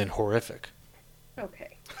 as in horrific.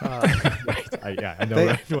 Okay. I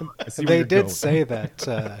know. They did say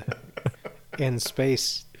that in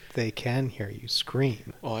space they can hear you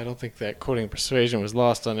scream. Oh, I don't think that quoting Persuasion was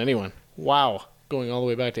lost on anyone. Wow. Going all the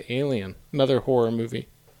way back to Alien, another horror movie.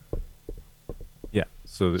 Yeah,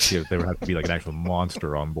 so there would have to be like an actual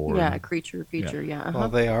monster on board. Yeah, creature, yeah. Uh-huh. Well,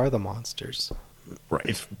 they are the monsters.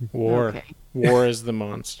 Right. War. Okay. War is the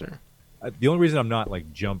monster. The only reason I'm not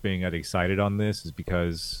like jumping at excited on this is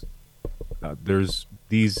because there's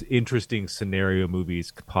these interesting scenario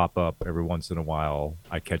movies pop up every once in a while.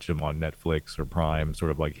 I catch them on Netflix or Prime, sort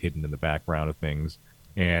of like hidden in the background of things.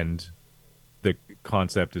 And the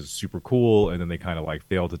concept is super cool, and then they kind of like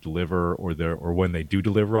fail to deliver, or when they do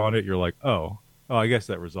deliver on it, you're like, oh, I guess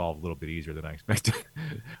that resolved a little bit easier than I expected.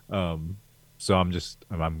 So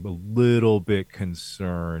I'm a little bit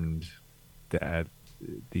concerned that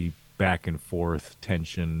the back and forth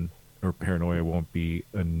tension or paranoia won't be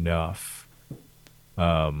enough.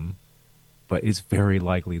 But it's very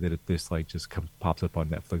likely that if this like just pops up on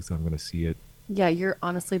Netflix, I'm going to see it. Yeah, you're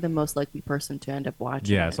honestly the most likely person to end up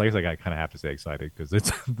watching. Yeah, it. so I guess I kind of have to say excited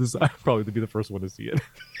because I'll probably be the first one to see it.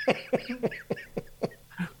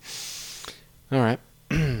 All right.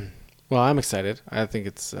 Well, I'm excited. I think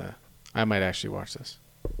it's. I might actually watch this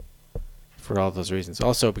for all those reasons.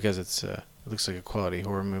 Also because it looks like a quality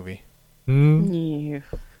horror movie. Yeah.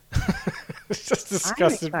 It's just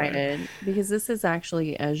disgusting. I'm excited because this is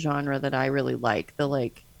actually a genre that I really like.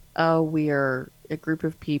 We are a group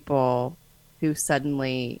of people who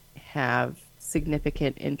suddenly have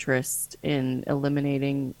significant interest in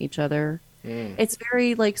eliminating each other. It's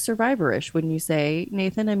very like Survivor-ish, wouldn't you say,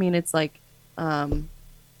 Nathan? I mean, it's like that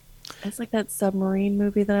submarine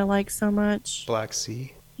movie that I like so much. Black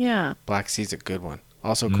Sea. Yeah. Black Sea's a good one.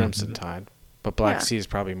 Also Crimson Tide. But Black Sea is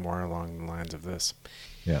probably more along the lines of this.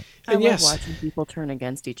 Yeah. I love watching people turn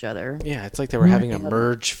against each other. Yeah, it's like they were having a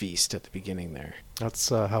merge feast at the beginning there. That's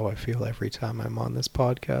how I feel every time I'm on this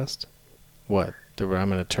podcast. What? I'm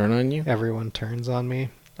going to turn on you? Everyone turns on me.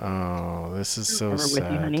 Oh, this is so sad.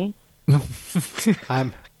 With you,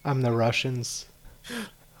 honey. I'm the Russians.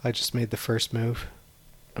 I just made the first move.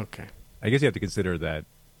 Okay. I guess you have to consider that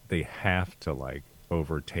they have to like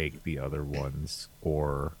overtake the other ones,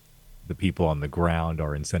 or the people on the ground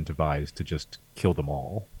are incentivized to just kill them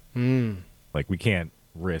all. Like we can't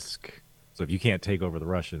risk. So if you can't take over the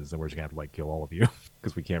Russians, then we're just gonna have to like kill all of you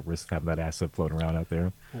because we can't risk having that asset floating around out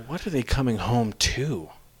there. Well, what are they coming home to?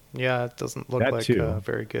 Yeah, it doesn't look That like too. a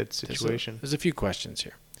very good situation. There's a few questions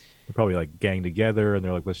here. They're probably like gang together and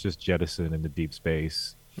they're like, let's just jettison into deep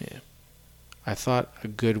space. Yeah. I thought a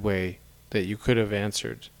good way that you could have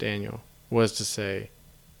answered, Daniel, was to say,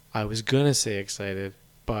 I was going to say excited,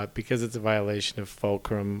 but because it's a violation of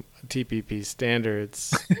Fulcrum TPP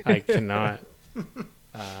standards, I cannot.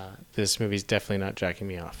 This movie's definitely not jacking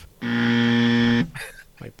me off.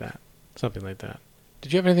 Like that. Something like that.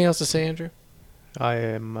 Did you have anything else to say, Andrew? I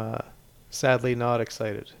am sadly not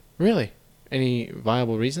excited. Really? Any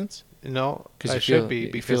viable reasons? No, I you should feel- be you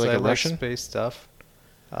feel because like I a like Russian? space stuff.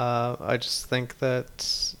 I just think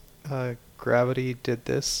that Gravity did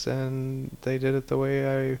this and they did it the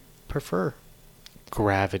way I prefer.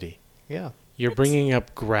 Gravity. Yeah. You're bringing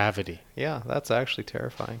up Gravity. Yeah, that's actually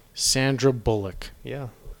terrifying. Sandra Bullock. Yeah.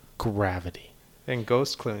 Gravity. And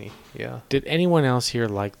Ghost Clooney. Yeah. Did anyone else here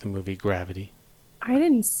like the movie Gravity? I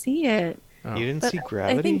didn't see it. Oh. You didn't But see I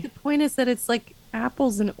Gravity? think the point is that it's like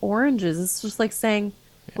apples and oranges. It's just like saying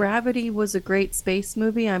Gravity was a great space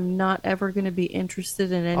movie. I'm not ever going to be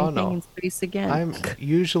interested in anything no. in space again. I'm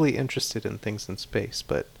usually interested in things in space,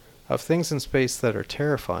 but of things in space that are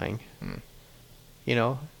terrifying, you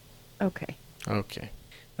know? Okay. Okay.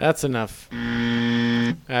 That's enough.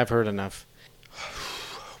 I've heard enough.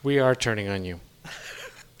 We are turning on you.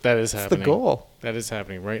 That is That's happening. the goal. That is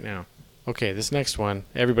happening right now. Okay, this next one,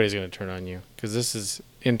 everybody's going to turn on you because this is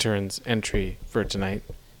intern's entry for tonight.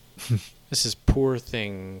 This is Poor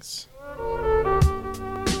Things.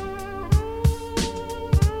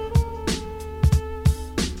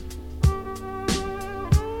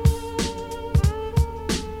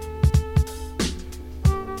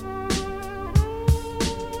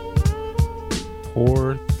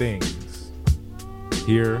 Poor Things.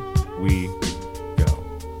 Here we go.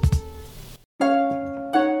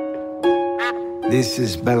 This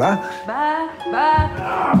is Bella.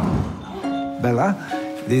 Bella,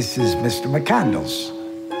 this is Mr. McCandles.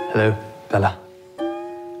 Hello, Bella.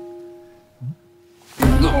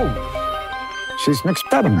 She's an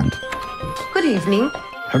experiment. Good evening.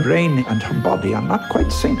 Her brain and her body are not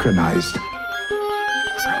quite synchronized.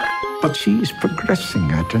 But she's progressing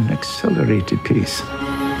at an accelerated pace.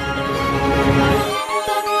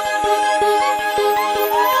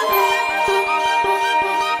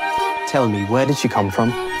 Tell me, where did she come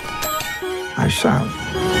from? I shall.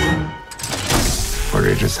 For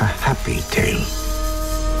it is a happy tale.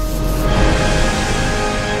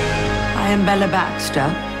 I am Bella Baxter,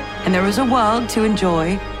 and there is a world to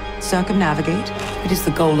enjoy, circumnavigate. It is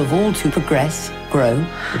the goal of all to progress, grow.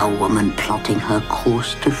 A woman plotting her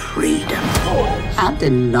course to freedom. How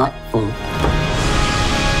delightful.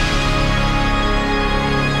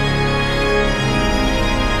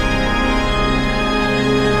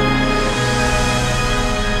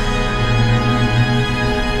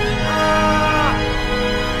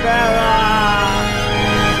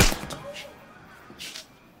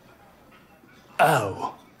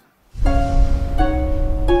 Oh.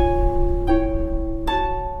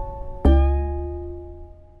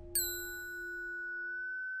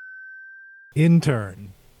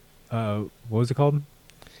 Intern. What was it called?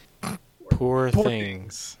 Poor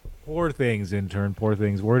Things. Poor Things, intern. Poor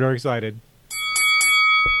Things. We're excited.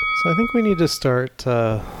 So I think we need to start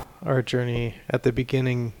our journey at the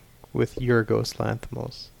beginning with Yorgos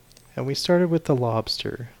Lanthimos. And we started with The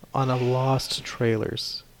Lobster on a Lost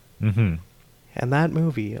Trailers. Mm-hmm. And that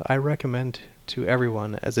movie I recommend to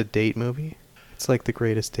everyone as a date movie. It's like the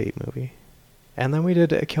greatest date movie. And then we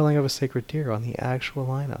did A Killing of a Sacred Deer on the actual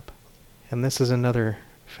lineup. And this is another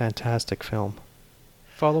fantastic film.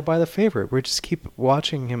 Followed by The Favorite. We just keep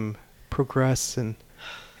watching him progress and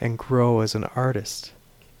grow as an artist.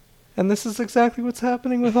 And this is exactly what's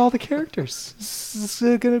happening with all the characters. This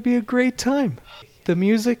is going to be a great time. The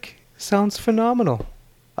music sounds phenomenal.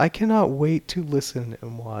 I cannot wait to listen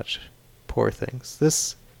and watch Poor Things.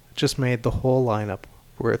 This just made the whole lineup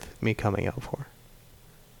worth me coming out for.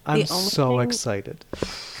 I'm so excited.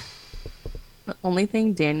 The only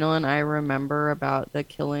thing Daniel and I remember about The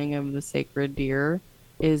Killing of the Sacred Deer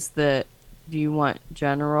is that do you want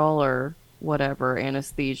general or whatever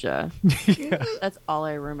anesthesia? Yeah. That's all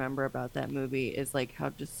I remember about that movie is like how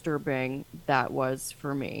disturbing that was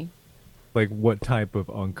for me. Like, what type of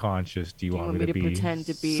unconscious do you want me to be? Pretend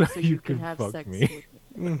to be so you can have fuck sex me?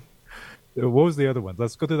 with me? What was the other one?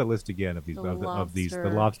 Let's go through that list again of these. The Of these, the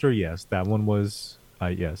Lobster. Lobster. Yes, that one was.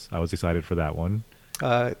 Yes, I was excited for that one.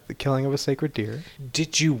 The Killing of a Sacred Deer.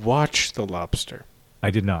 Did you watch The Lobster? I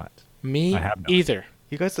did not. Me I have not. either.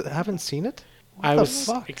 You guys haven't seen it? I the was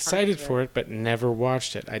fuck? excited for it, but never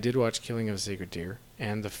watched it. I did watch Killing of a Sacred Deer,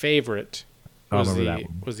 and The Favorite I was remember the that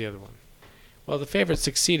one. was the other one. Well, The Favorite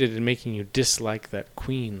succeeded in making you dislike that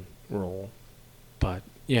Queen role, but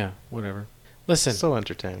yeah, whatever. Listen, So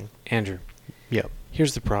entertaining. Andrew. Yep.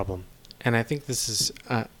 Here's the problem, and I think this is.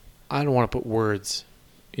 I don't want to put words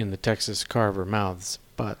in the Texas Carver mouths,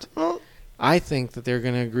 but I think that they're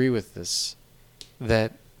going to agree with this.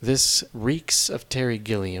 That this reeks of Terry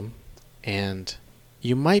Gilliam, and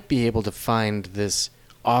you might be able to find this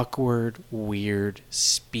awkward, weird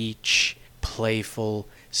speech, playful,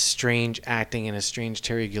 strange acting in a strange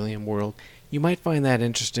Terry Gilliam world. You might find that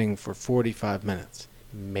interesting for 45 minutes.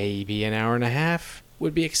 Maybe an hour and a half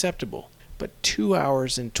would be acceptable. But 2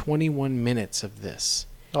 hours and 21 minutes of this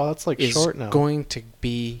Oh, that's like is short now. going to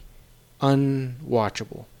be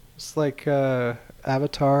unwatchable. It's like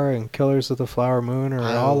Avatar and Killers of the Flower Moon are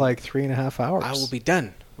all like 3.5 hours. I will be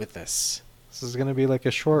done with this This is going to be like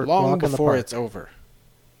a short long walk in the before park. it's over.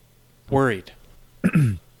 Worried.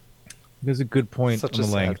 There's a good point Such on a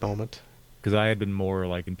the sad length. moment. Because I had been more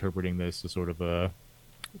like interpreting this as sort of a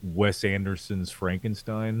Wes Anderson's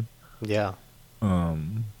Frankenstein. Yeah.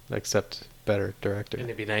 Except better director. And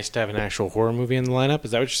it'd be nice to have an actual horror movie in the lineup.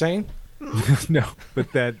 Is that what you're saying? No,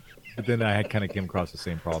 but then I had kind of came across the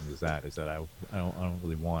same problem as that. Is that I don't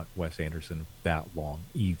really want Wes Anderson that long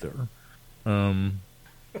either.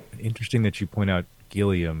 Interesting that you point out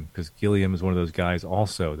Gilliam, because Gilliam is one of those guys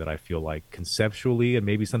also that I feel like conceptually and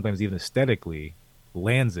maybe sometimes even aesthetically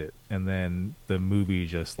lands it, and then the movie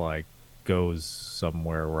just like goes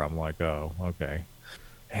somewhere where I'm like, oh, okay.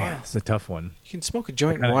 Man, it's a tough one. You can smoke a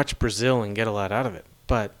joint and watch Brazil and get a lot out of it,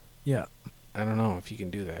 but yeah, I don't know if you can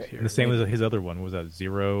do that here. The same as his other one. What was that,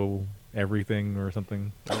 Zero Everything or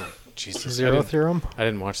something? Oh, Jesus. Zero Theorem? I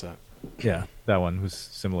didn't watch that. Yeah, that one was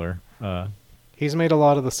similar. He's made a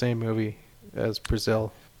lot of the same movie as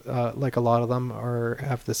Brazil. Like a lot of them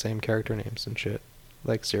have the same character names and shit,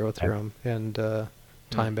 like Zero Theorem and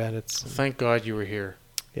Time Bandits. Thank God you were here.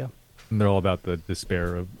 Yeah, and they're all about the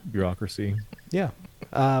despair of bureaucracy. Yeah.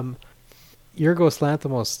 Yorgos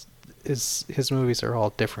Lanthimos, his movies are all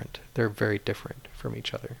different. They're very different from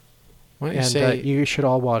each other. Why don't you say you should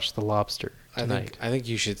all watch The Lobster tonight. I think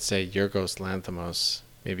you should say Yorgos Lanthimos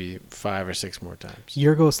maybe 5 or 6 more times.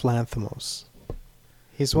 Yorgos Lanthimos.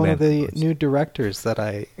 He's one of the new directors that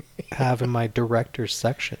I have in my directors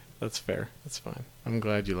section. That's fair. That's fine. I'm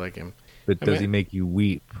glad you like him. But does he make you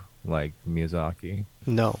weep like Miyazaki?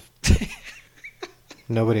 No.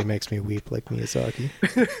 Nobody makes me weep like Miyazaki.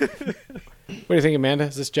 What do you think, Amanda?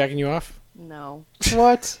 Is this jacking you off? No.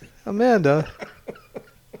 What? Amanda?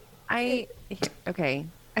 Okay.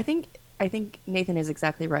 I think Nathan is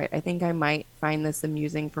exactly right. I think I might find this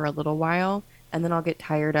amusing for a little while, and then I'll get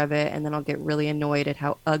tired of it, and then I'll get really annoyed at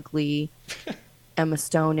how ugly Emma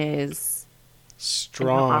Stone is. Strong.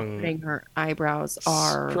 And how off-putting her eyebrows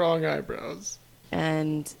are. Strong eyebrows.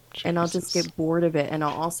 And I'll just get bored of it, and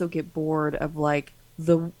I'll also get bored of like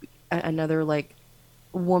another like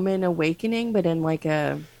woman awakening, but in like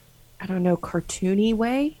a, I don't know, cartoony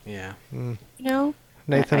way. Yeah. You know?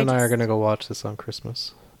 Nathan and I are going to go watch this on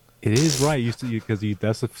Christmas. It is right, because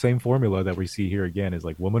that's the same formula that we see here again. Is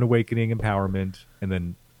like woman awakening, empowerment, and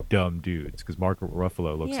then dumb dudes. Because Mark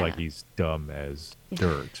Ruffalo looks like he's dumb as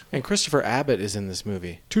dirt. And Christopher Abbott is in this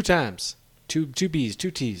movie 2 times, 2 B's, 2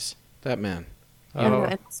 T's. That man.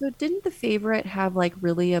 And so didn't The Favorite have like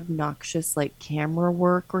really obnoxious like camera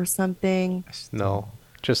work or something? No,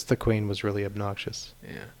 just the Queen was really obnoxious.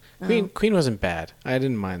 Yeah. Queen wasn't bad. I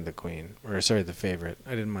didn't mind The Favorite. I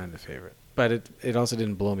didn't mind The Favorite. But it also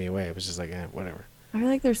didn't blow me away. It was just like, whatever. I feel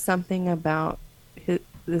like there's something about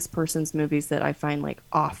this person's movies that I find like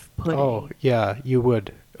off-putting. Oh, yeah, you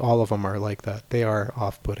would. All of them are like that. They are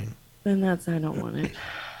off-putting. Then I don't want it.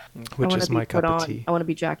 Which is my cup of tea. I want to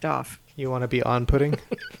be jacked off. You want to be on-putting?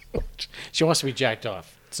 She wants to be jacked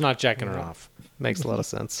off. It's not jacking her off. Makes a lot of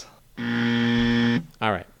sense.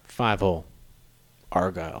 All right, 5-hole.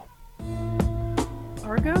 Argyle.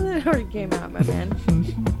 Argo? That already came out, my man.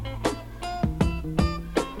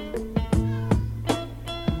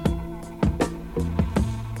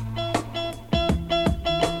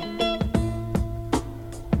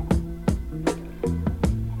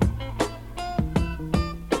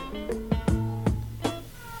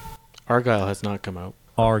 Argyle has not come out.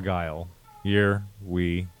 Argyle. Here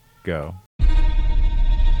we go.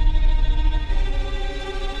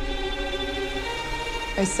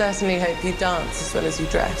 I certainly hope you dance as well as you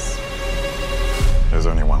dress. There's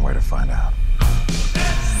only one way to find out.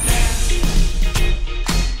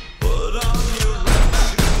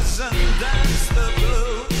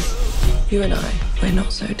 You and I, we're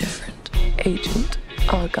not so different. Agent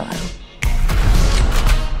Argyle.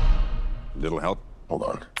 Little help? Hold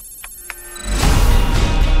on.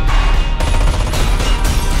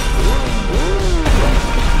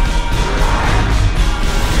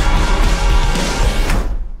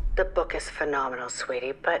 The book is phenomenal,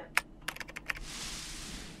 sweetie, but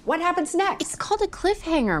What happens next? it's called a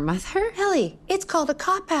cliffhanger, Mother. Ellie, it's called a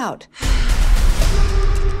cop-out.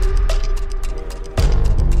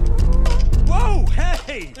 Whoa!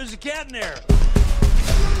 Hey! There's a cat in there!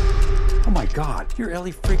 Oh my god, you're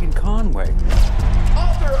Ellie friggin' Conway.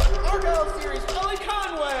 Author of Argyle series, Ellie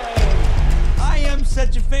Conway! I am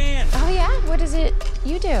such a fan! Oh, yeah? What is it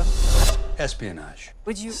you do? Espionage.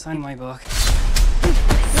 Would you sign my book?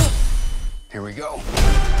 Here we go.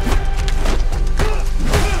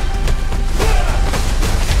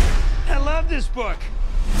 I love this book!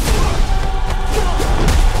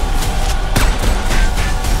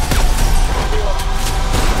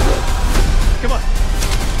 Come on.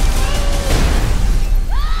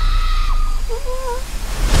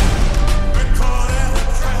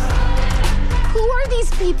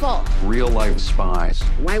 people. Real life spies.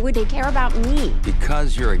 Why would they care about me?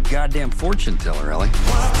 Because you're a goddamn fortune teller, Ellie.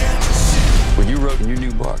 What you wrote in your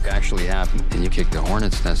new book actually happened, and you kicked a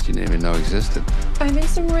hornet's nest you didn't even know existed. I'm in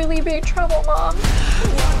some really big trouble, Mom.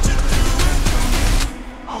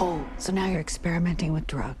 Oh, so now you're experimenting with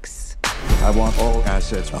drugs. I want all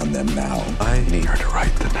assets on them now. I need her to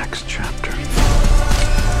write the next chapter.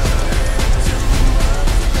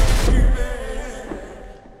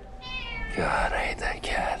 God, I hate that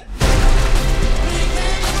cat.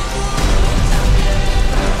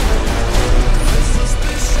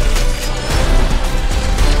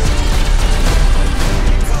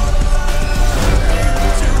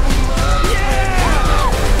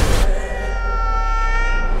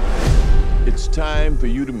 It's time for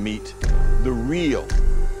you to meet the real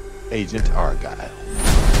Agent Argyle.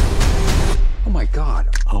 Oh my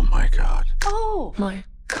God. Oh my God. Oh my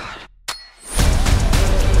God.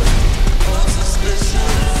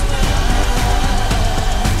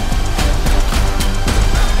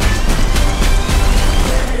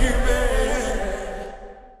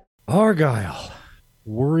 Argyle.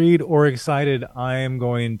 Worried or excited? I am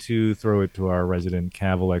going to throw it to our resident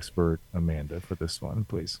Cavill expert, Amanda, for this one.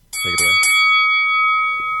 Please take it away.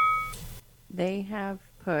 They have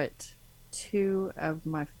put two of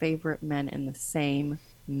my favorite men in the same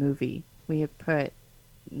movie. We have put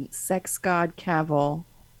sex god Cavill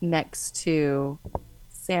next to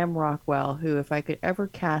Sam Rockwell, who, if I could ever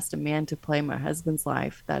cast a man to play my husband's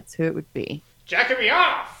life, that's who it would be. Jacking me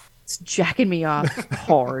off! It's jacking me off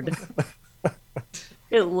hard.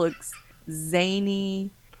 It looks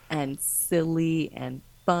zany and silly and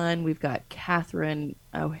fun. We've got Catherine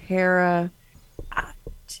O'Hara.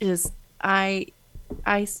 I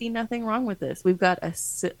see nothing wrong with this. We've got a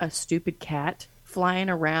stupid cat flying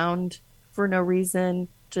around for no reason,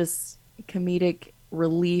 just comedic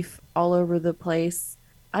relief all over the place.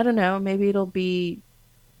 I don't know. Maybe it'll be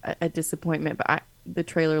a disappointment, but the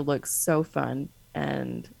trailer looks so fun,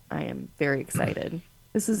 and I am very excited.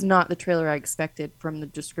 This is not the trailer I expected from the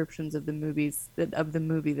descriptions of the movie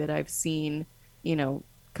that I've seen,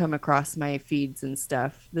 come across my feeds and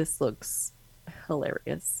stuff. This looks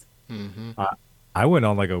hilarious. Mm-hmm. I went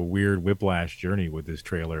on like a weird whiplash journey with this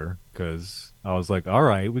trailer because I was like, all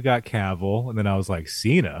right, we got Cavill. And then I was like,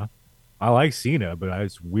 Cena. I like Cena, but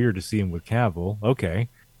it's weird to see him with Cavill. Okay.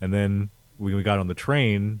 And then we got on the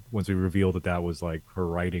train once we revealed that was like her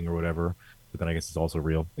writing or whatever. But then I guess it's also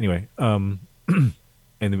real. Anyway,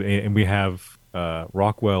 and we have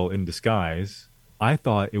Rockwell in disguise. I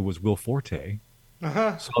thought it was Will Forte.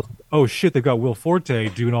 Uh-huh. So I was like, oh shit, they've got Will Forte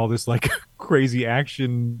doing all this like crazy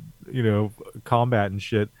action, combat and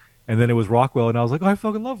shit. And then it was Rockwell, and I was like, oh, I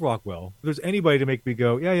fucking love Rockwell. If there's anybody to make me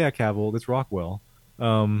go, yeah, Cavill, it's Rockwell.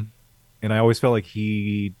 And I always felt like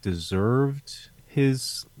he deserved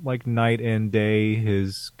his like night and day,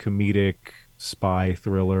 his comedic spy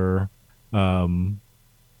thriller. And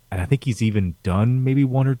I think he's even done maybe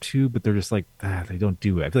one or two, but they're just like, they don't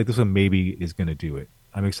do it. I feel like this one maybe is going to do it.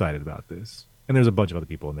 I'm excited about this. And there's a bunch of other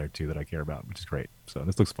people in there too that I care about, which is great. So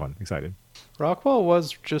this looks fun. Excited. Rockwell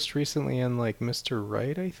was just recently in like Mr.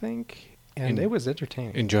 Right, I think, and it was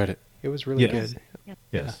entertaining. Enjoyed it. It was really good.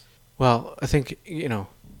 Yes. Well, I think,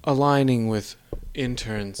 aligning with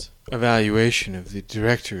Intern's evaluation of the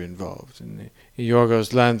director involved and the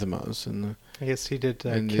Yorgos Lanthimos and the I guess he did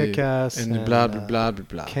Kick-Ass and the blah blah blah blah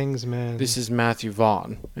blah. Kingsman. This is Matthew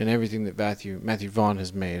Vaughn, and everything that Matthew Vaughn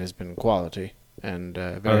has made has been quality and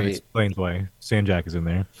very explains why Sanjak is in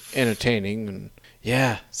there. Entertaining and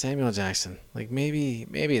Samuel Jackson. Like maybe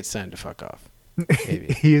it's time to fuck off.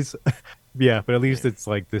 Maybe He's but at least it's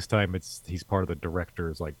like this time he's part of the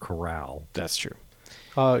director's like corral. That's true.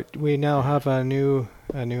 We now have a new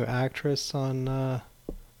actress on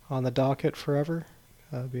the docket forever,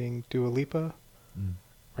 being Dua Lipa.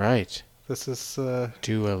 Right. This is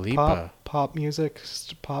Dua Lipa, pop music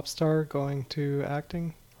pop star going to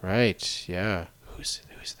acting. Right. Yeah. Who's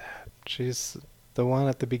that? She's the one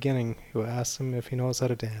at the beginning who asks him if he knows how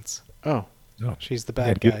to dance. Oh. She's the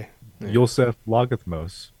bad guy. Yosef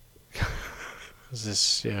Logathmos.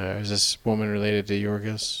 Is this woman related to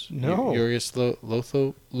Yorgos? No.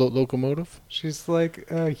 Yorgos Locomotive? She's like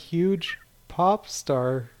a huge pop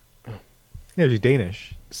star. Yeah, she's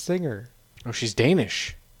Danish. Singer. Oh, she's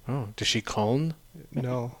Danish. Oh, does she comb?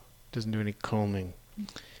 No. Doesn't do any combing.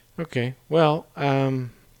 Okay. Well,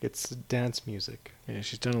 it's dance music. Yeah,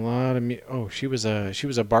 she's done a lot of she was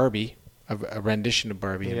a Barbie, a rendition of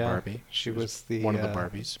Barbie in Barbie. She was one of the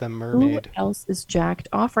Barbies. The mermaid. Who else is jacked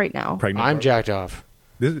off right now? I'm jacked off.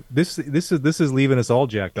 This is leaving us all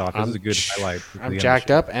jacked off. This is a good highlight. I'm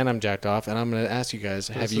jacked up and I'm jacked off, and I'm going to ask you guys: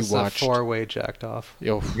 have you watched a 4-way jacked off?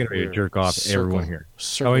 Yo, you're going to jerk off everyone here.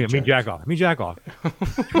 Oh, I mean jack off.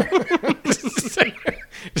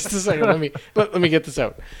 Just a second. Let me get this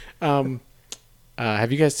out.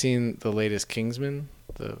 Have you guys seen the latest Kingsman?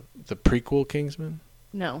 The prequel Kingsman?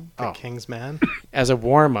 No. The Kingsman? As a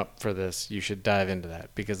warm up for this, you should dive into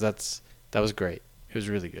that because that was great. It was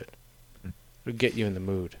really good. It'll get you in the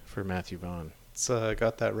mood for Matthew Vaughn. It's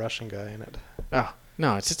got that Russian guy in it. Oh,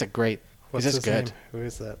 no, it's just a great... What's it's his just good. name? Who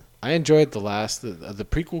is that? I enjoyed the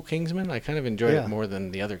prequel Kingsman. I kind of enjoyed it more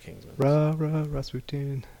than the other Kingsman.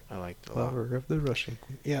 Rasputin. I liked it a lot. Lover of the Russian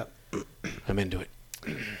Queen. Yeah. I'm into it.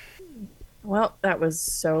 Well, that was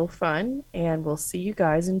so fun, and we'll see you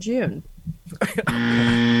guys in June.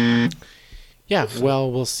 Yeah,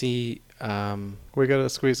 well, we'll see. We got to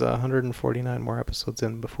squeeze 149 more episodes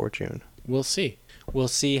in before June. We'll see. We'll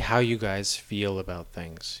see how you guys feel about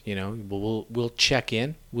things. You know, we'll check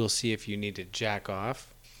in. We'll see if you need to jack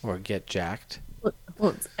off or get jacked.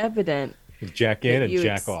 Well, it's evident. Jack in and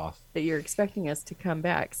jack off. That you're expecting us to come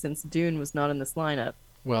back since Dune was not in this lineup.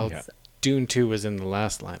 Well, Dune 2 was in the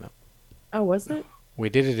last lineup. Oh, was it? We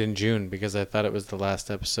did it in June because I thought it was the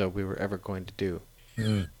last episode we were ever going to do.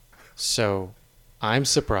 Mm. So I'm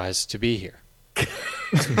surprised to be here.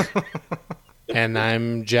 And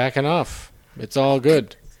I'm jacking off. It's all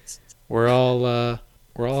good. We're all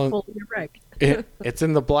fully erect. It's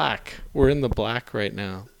in the black. We're in the black right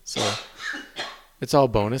now. So it's all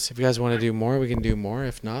bonus. If you guys want to do more, we can do more.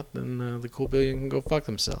 If not, then the Cool Billion can go fuck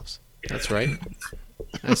themselves. That's right.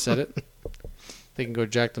 I said it. They can go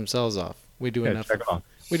jack themselves off. We do enough.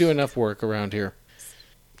 We do enough work around here.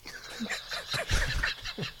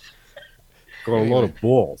 Got a lot of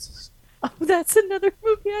balls. Oh, that's another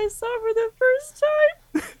movie I saw for the first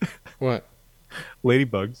time. What?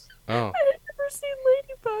 Ladybugs. Oh. I had never seen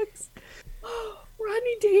Ladybugs.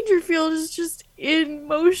 Rodney Dangerfield is just in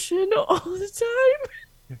motion all the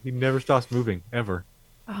time. He never stops moving, ever.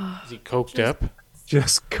 Is he coked up?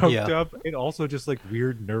 Just coked up, and also just like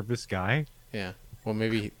weird, nervous guy. Yeah. Well,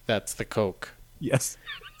 maybe that's the coke. Yes.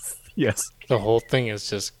 Yes. The whole thing is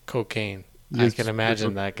just cocaine. Yes. I can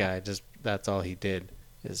imagine that guy. That's all he did.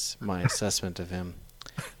 Is my assessment of him.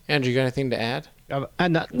 Andrew, you got anything to add? Oh,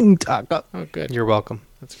 good. You're welcome.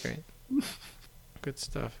 That's great. Good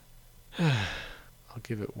stuff. I'll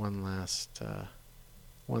give it one last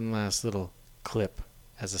little clip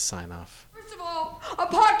as a sign off. First of all, a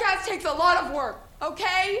podcast takes a lot of work,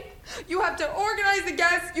 okay? You have to organize the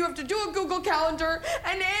guests, you have to do a Google Calendar,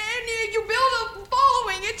 and you build a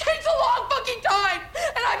following. It takes a long fucking time,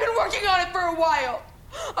 and I've been working on it for a while,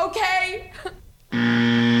 okay?